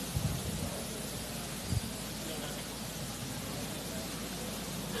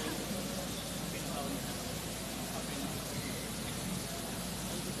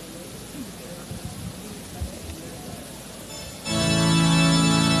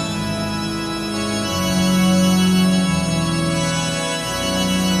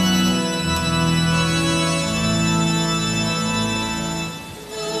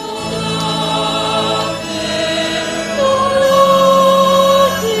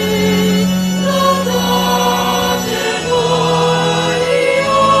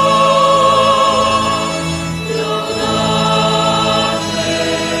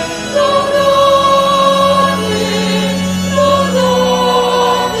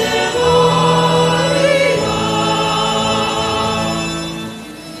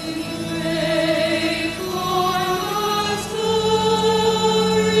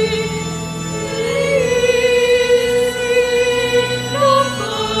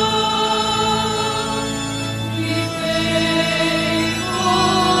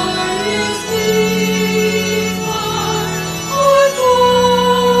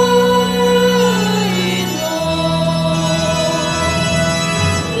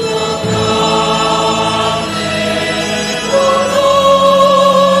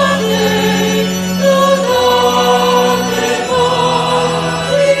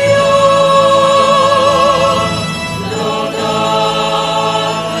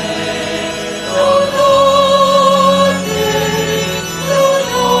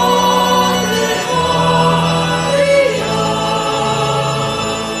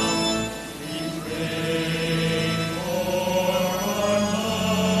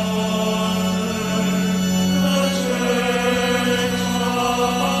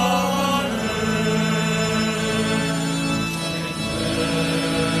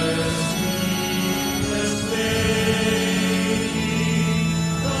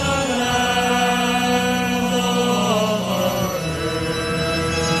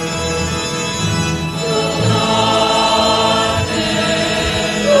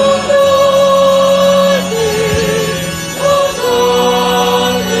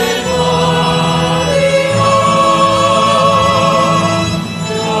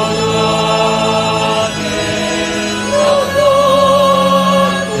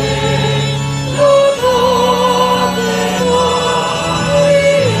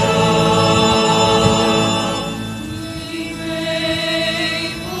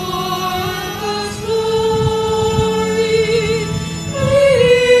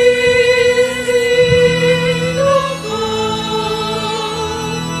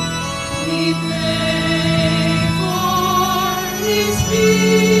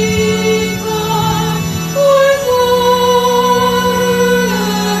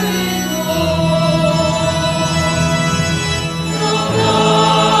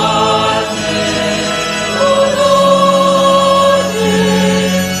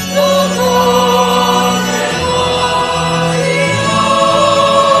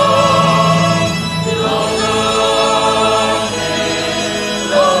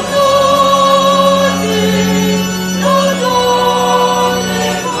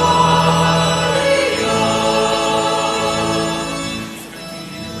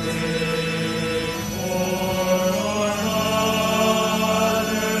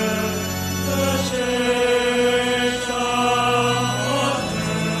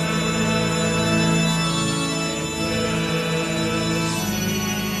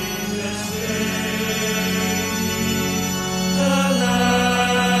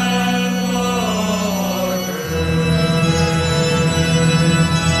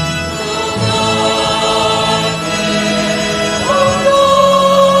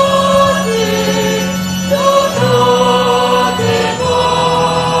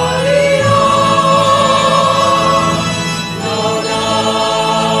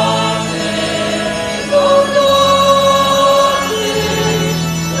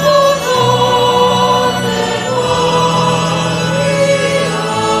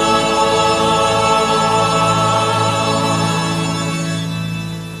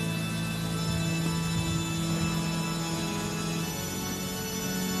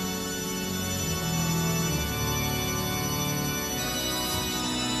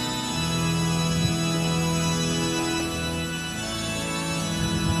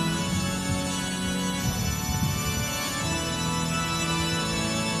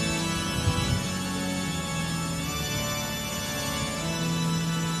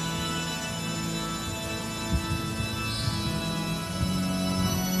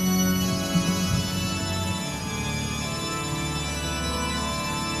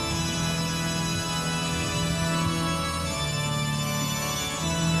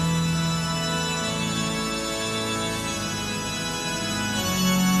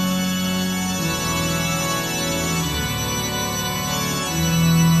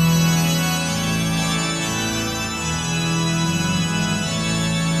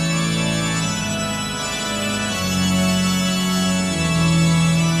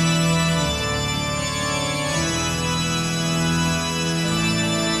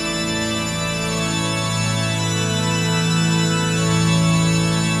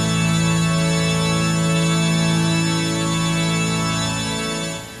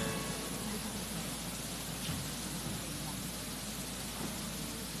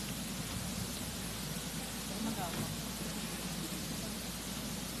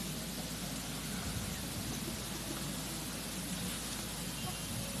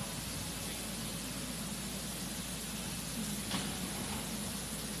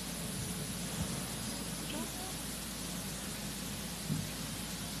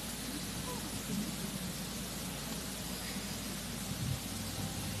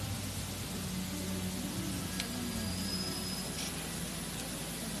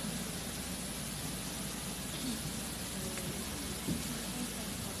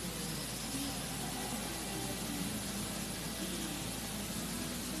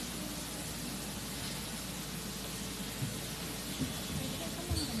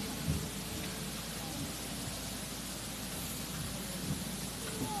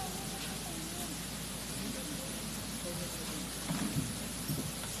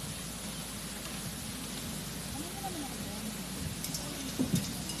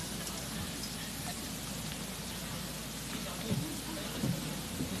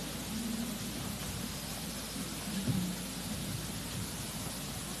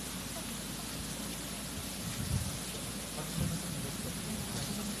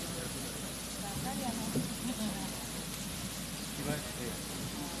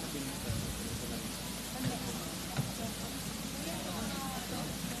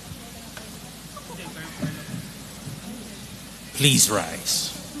 Please rise.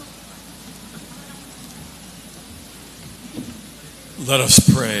 Let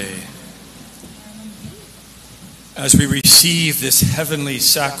us pray. As we receive this heavenly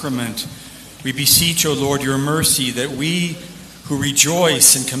sacrament, we beseech, O Lord, your mercy that we who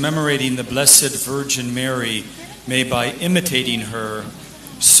rejoice in commemorating the Blessed Virgin Mary may, by imitating her,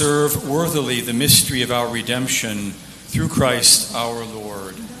 serve worthily the mystery of our redemption through Christ our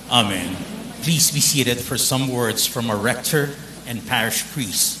Lord. Amen. Please be seated for some words from our rector and parish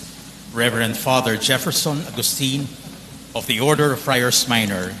priest, Reverend Father Jefferson Agustin of the Order of Friars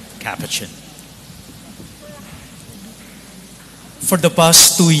Minor, Capuchin. For the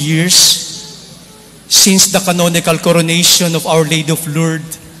past 2 years, since the canonical coronation of Our Lady of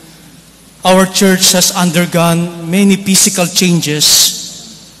Lourdes, our church has undergone many physical changes.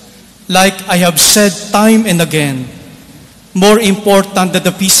 Like I have said time and again, more important than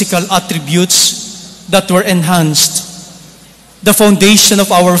the physical attributes that were enhanced, the foundation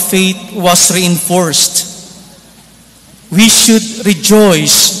of our faith was reinforced. We should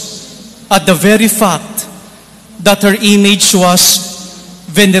rejoice at the very fact that her image was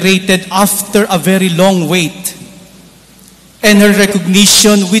venerated after a very long wait, and her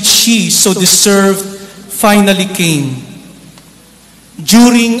recognition, which she so deserved, finally came.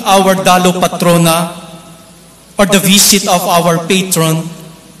 During our Dalo Patrona, or the visit of our patron,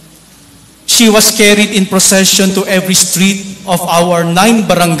 she was carried in procession to every street of our 9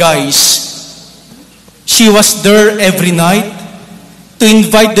 barangays. She was there every night to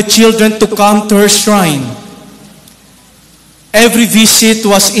invite the children to come to her shrine. Every visit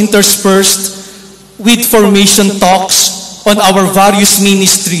was interspersed with formation talks on our various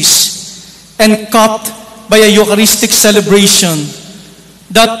ministries and capped by a Eucharistic celebration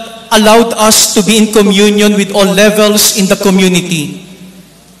that allowed us to be in communion with all levels in the community.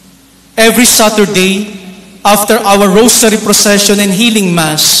 Every Saturday, after our rosary procession and healing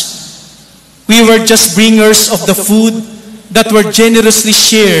mass, we were just bringers of the food that were generously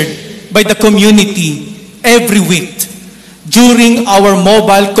shared by the community every week during our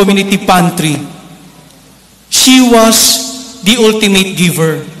mobile community pantry. She was the ultimate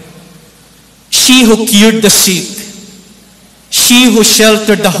giver. She who cured the sick. She who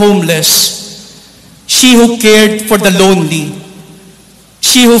sheltered the homeless. She who cared for the lonely.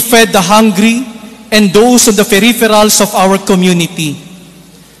 She who fed the hungry and those on the peripherals of our community.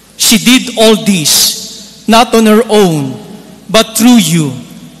 She did all this, not on her own, but through you,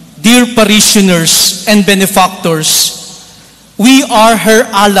 dear parishioners and benefactors. We are her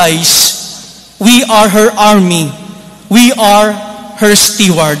allies. We are her army. We are her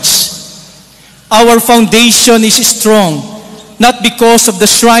stewards. Our foundation is strong, not because of the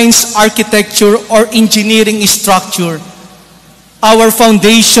shrine's architecture or engineering structure. Our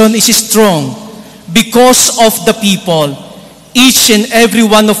foundation is strong because of the people. Each and every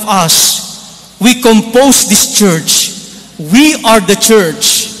one of us, we compose this church. We are the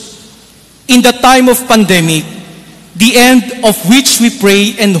church. In the time of pandemic, the end of which we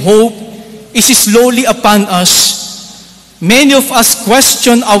pray and hope is slowly upon us. Many of us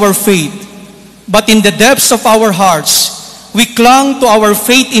question our faith, but in the depths of our hearts, we clung to our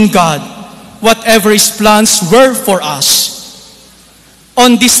faith in God, whatever His plans were for us.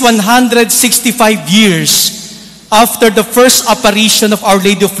 On this 165 years after the first apparition of Our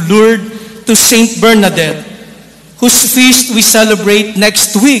Lady of Lourdes to Saint Bernadette, whose feast we celebrate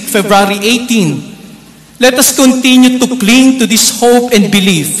next week, February 18, let us continue to cling to this hope and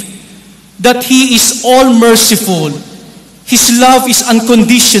belief that He is all-merciful, His love is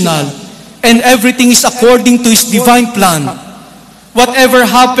unconditional, and everything is according to His divine plan. Whatever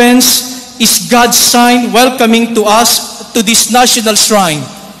happens is God's sign welcoming to us to this national shrine,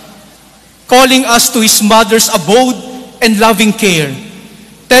 calling us to His mother's abode and loving care,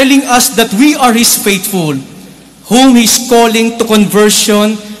 telling us that we are His faithful, whom He is calling to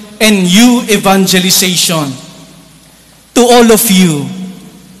conversion and new evangelization. To all of you,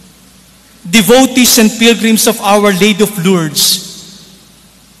 devotees and pilgrims of Our Lady of Lourdes,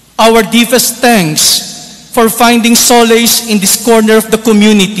 our deepest thanks for finding solace in this corner of the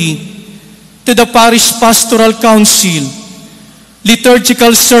community. To the Parish Pastoral Council,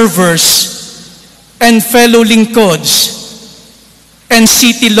 liturgical servers, and fellow lingkods, and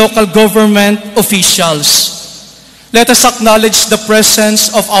city local government officials. Let us acknowledge the presence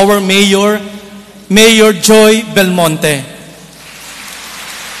of our Mayor, Mayor Joy Belmonte,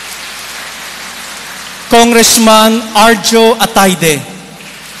 Congressman Arjo Atayde,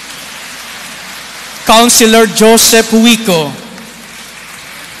 Councilor Joseph Huico,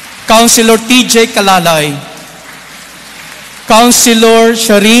 Councilor TJ Kalalay, Councilor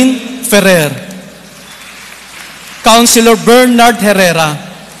Sharin Ferrer, Councilor Bernard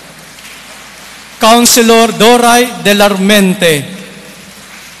Herrera, Councilor Doray de Larmente,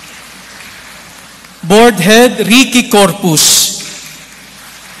 Board Head Ricky Corpus,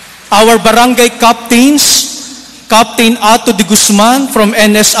 our barangay captains, Captain Ato de Guzman from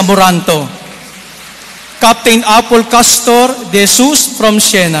NS Amoranto, Captain Apol Castor de Jesus from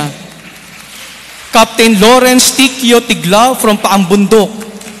Siena, Captain Lawrence Tikio Tiglao from Paambundok,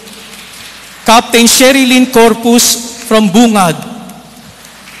 Captain Sherilyn Corpus from Bungad,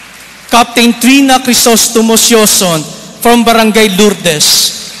 Captain Trina Crisostomos Yoson from Barangay Lourdes,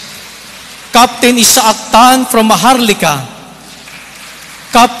 Captain Isaac Tan from Maharlika,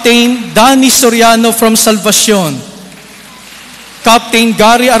 Captain Danny Soriano from Salvacion, Captain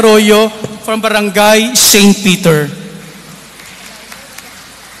Gary Arroyo from Barangay St. Peter.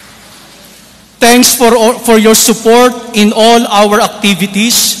 Thanks for your support in all our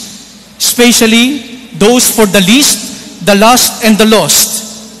activities, especially those for the least, the lost, and the lost.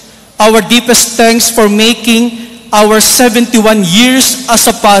 Our deepest thanks for making our 71 years as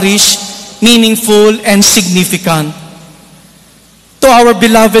a parish meaningful and significant. To our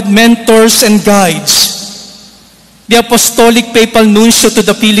beloved mentors and guides, the Apostolic Papal Nuncio to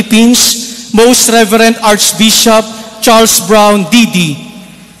the Philippines, Most Reverend Archbishop Charles Brown, D.D.,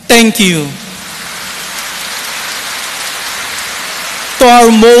 thank you. To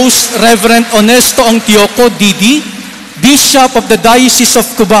our Most Reverend Honesto Antioco, D.D., Bishop of the Diocese of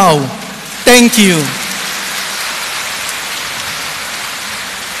Cubao, thank you.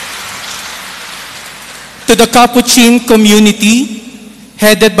 To the Capuchin community,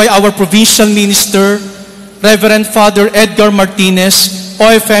 headed by our Provincial Minister, Reverend Father Edgar Martinez,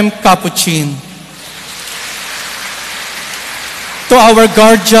 OFM Capuchin. To our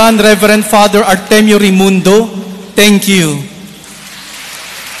guardian, Reverend Father Artemio Rimundo, thank you.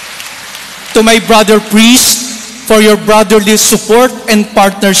 To my brother priest, for your brotherly support and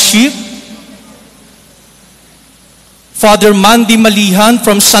partnership. Father Mandy Malihan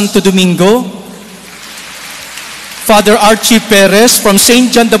from Santo Domingo. Father Archie Perez from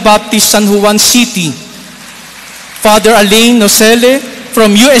St. John the Baptist, San Juan City. Father Alain Nocele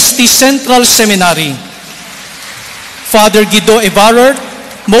from UST Central Seminary. Father Guido Evarard,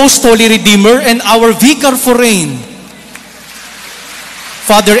 Most Holy Redeemer, and our Vicar for Rain.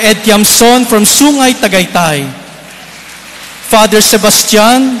 Father Ed Tiamson from Sungay, Tagaytay. Father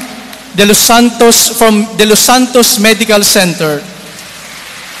Sebastian de los Santos from De Los Santos Medical Center.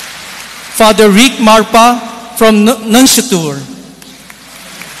 Father Rick Marpa from Nunciature.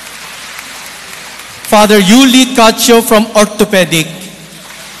 Father Yuli Cacho from Orthopedic.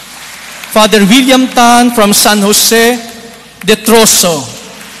 Father William Tan from San Jose de Trozo.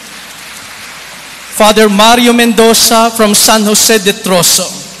 Father Mario Mendoza from San Jose de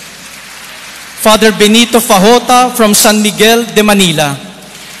Trozo. Father Benito Fajota from San Miguel de Manila.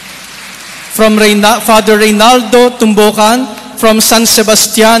 From Father Reynaldo Tumbocan from San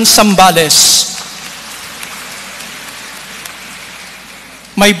Sebastian, Zambales.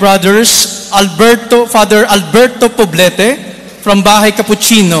 My brothers, Father Alberto Poblete from Bahay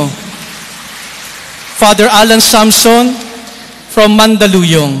Capuchino. Father Alan Samson from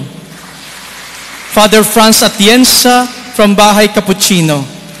Mandaluyong. Father Franz Atienza from Bahay Capuchino.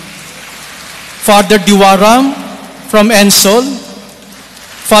 Father Diwaram from Ensol.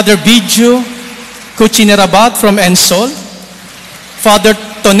 Father Biju Kuchinerabat from Ensol, Father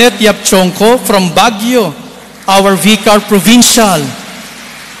Tonet Yapchonko from Baguio, our Vicar Provincial,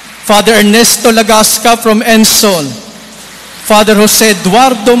 Father Ernesto Lagasca from Ensol, Father Jose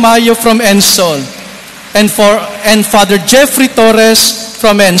Eduardo Mayo from Ensol, and Father Jeffrey Torres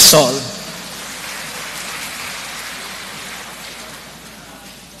from Ensol.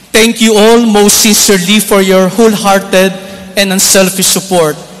 Thank you all most sincerely for your wholehearted and unselfish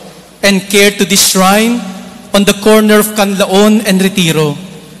support and care to this shrine on the corner of Canlaon and Retiro,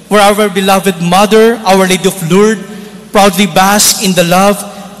 where our beloved Mother, Our Lady of Lourdes, proudly basks in the love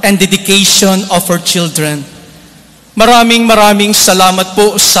and dedication of her children. Maraming salamat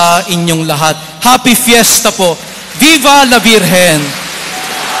po sa inyong lahat. Happy Fiesta po. Viva la Virgen!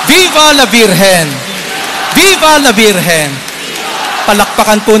 Viva la Virgen! Viva la Virgen!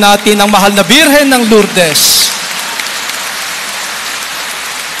 Palakpakan po natin ang mahal na Birhen ng Lourdes.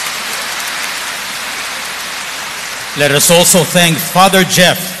 Let us also thank Father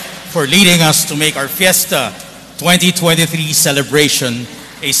Jeff for leading us to make our Fiesta 2023 celebration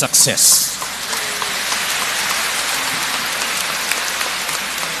a success.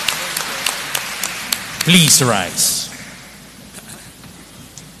 Please rise.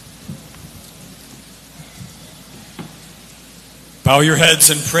 Bow your heads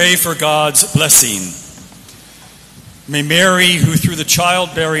and pray for God's blessing. May Mary, who through the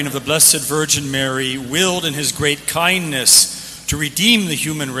childbearing of the Blessed Virgin Mary willed in his great kindness to redeem the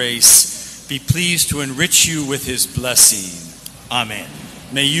human race, be pleased to enrich you with his blessing. Amen.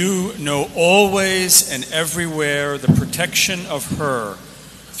 May you know always and everywhere the protection of her,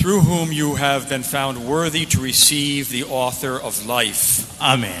 through whom you have been found worthy to receive the author of life.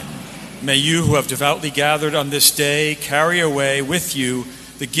 Amen. May you who have devoutly gathered on this day carry away with you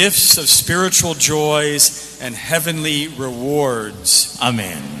the gifts of spiritual joys and heavenly rewards.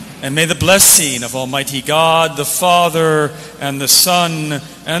 Amen. And may the blessing of Almighty God, the Father, and the Son,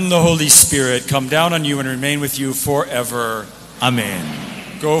 and the Holy Spirit come down on you and remain with you forever. Amen.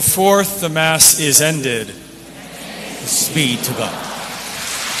 Go forth, the Mass is ended. Thanks be to God.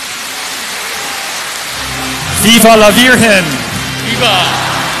 Viva la Virgen! Viva!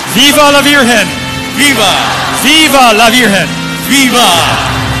 Viva la Virgen! Viva! Viva la Virgen! Viva!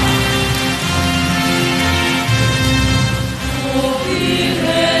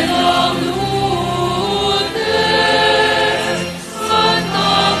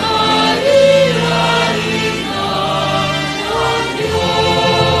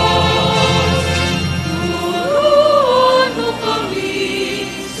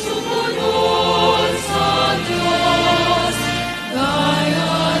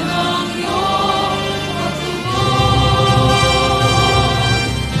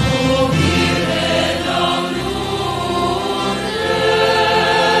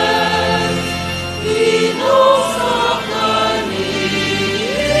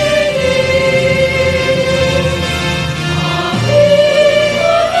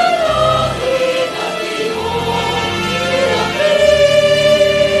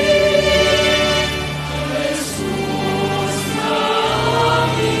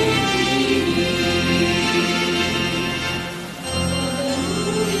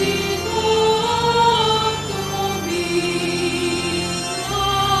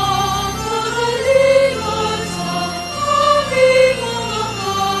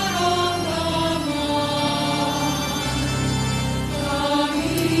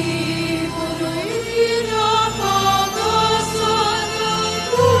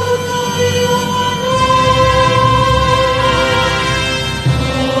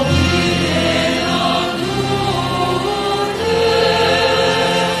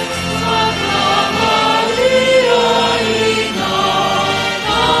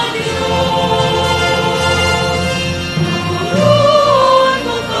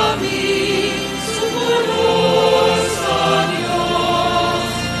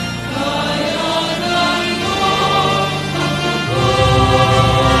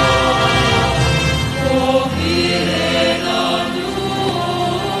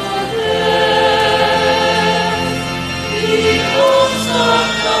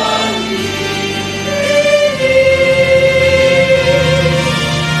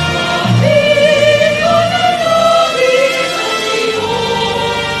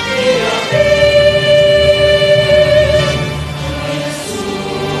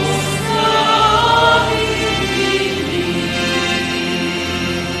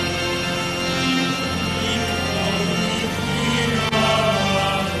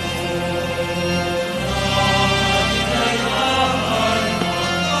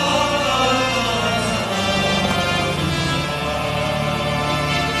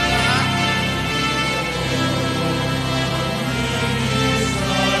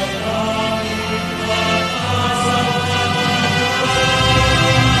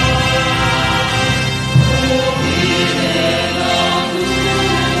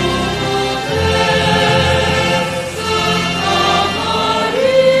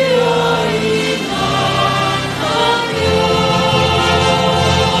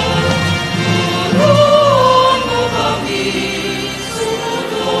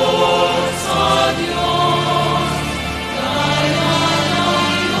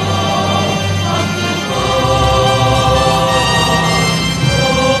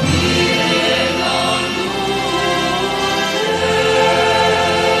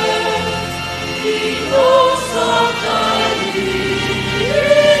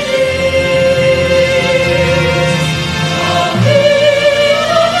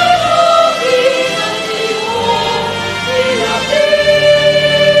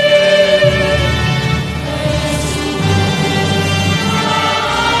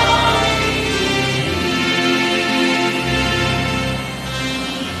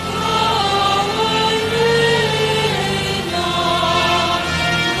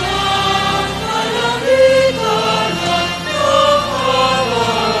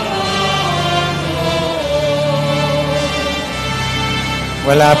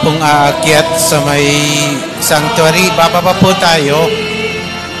 Wala pong aakyat sa may sanctuary. Bababa po tayo.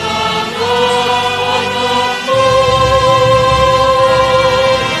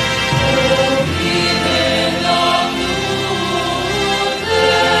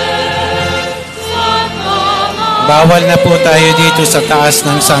 Bawal na po tayo dito sa taas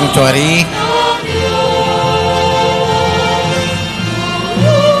ng sanctuary.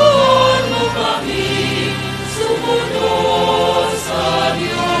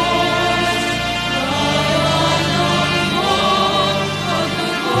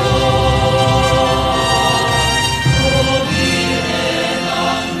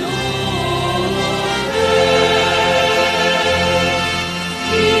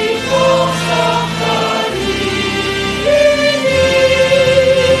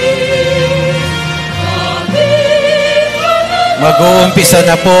 Mag-uumpisa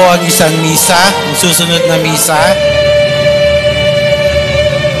na po ang isang misa, ang susunod na misa.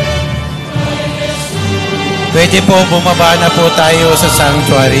 Pwede po bumaba na po tayo sa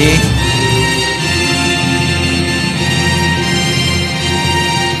sanctuary.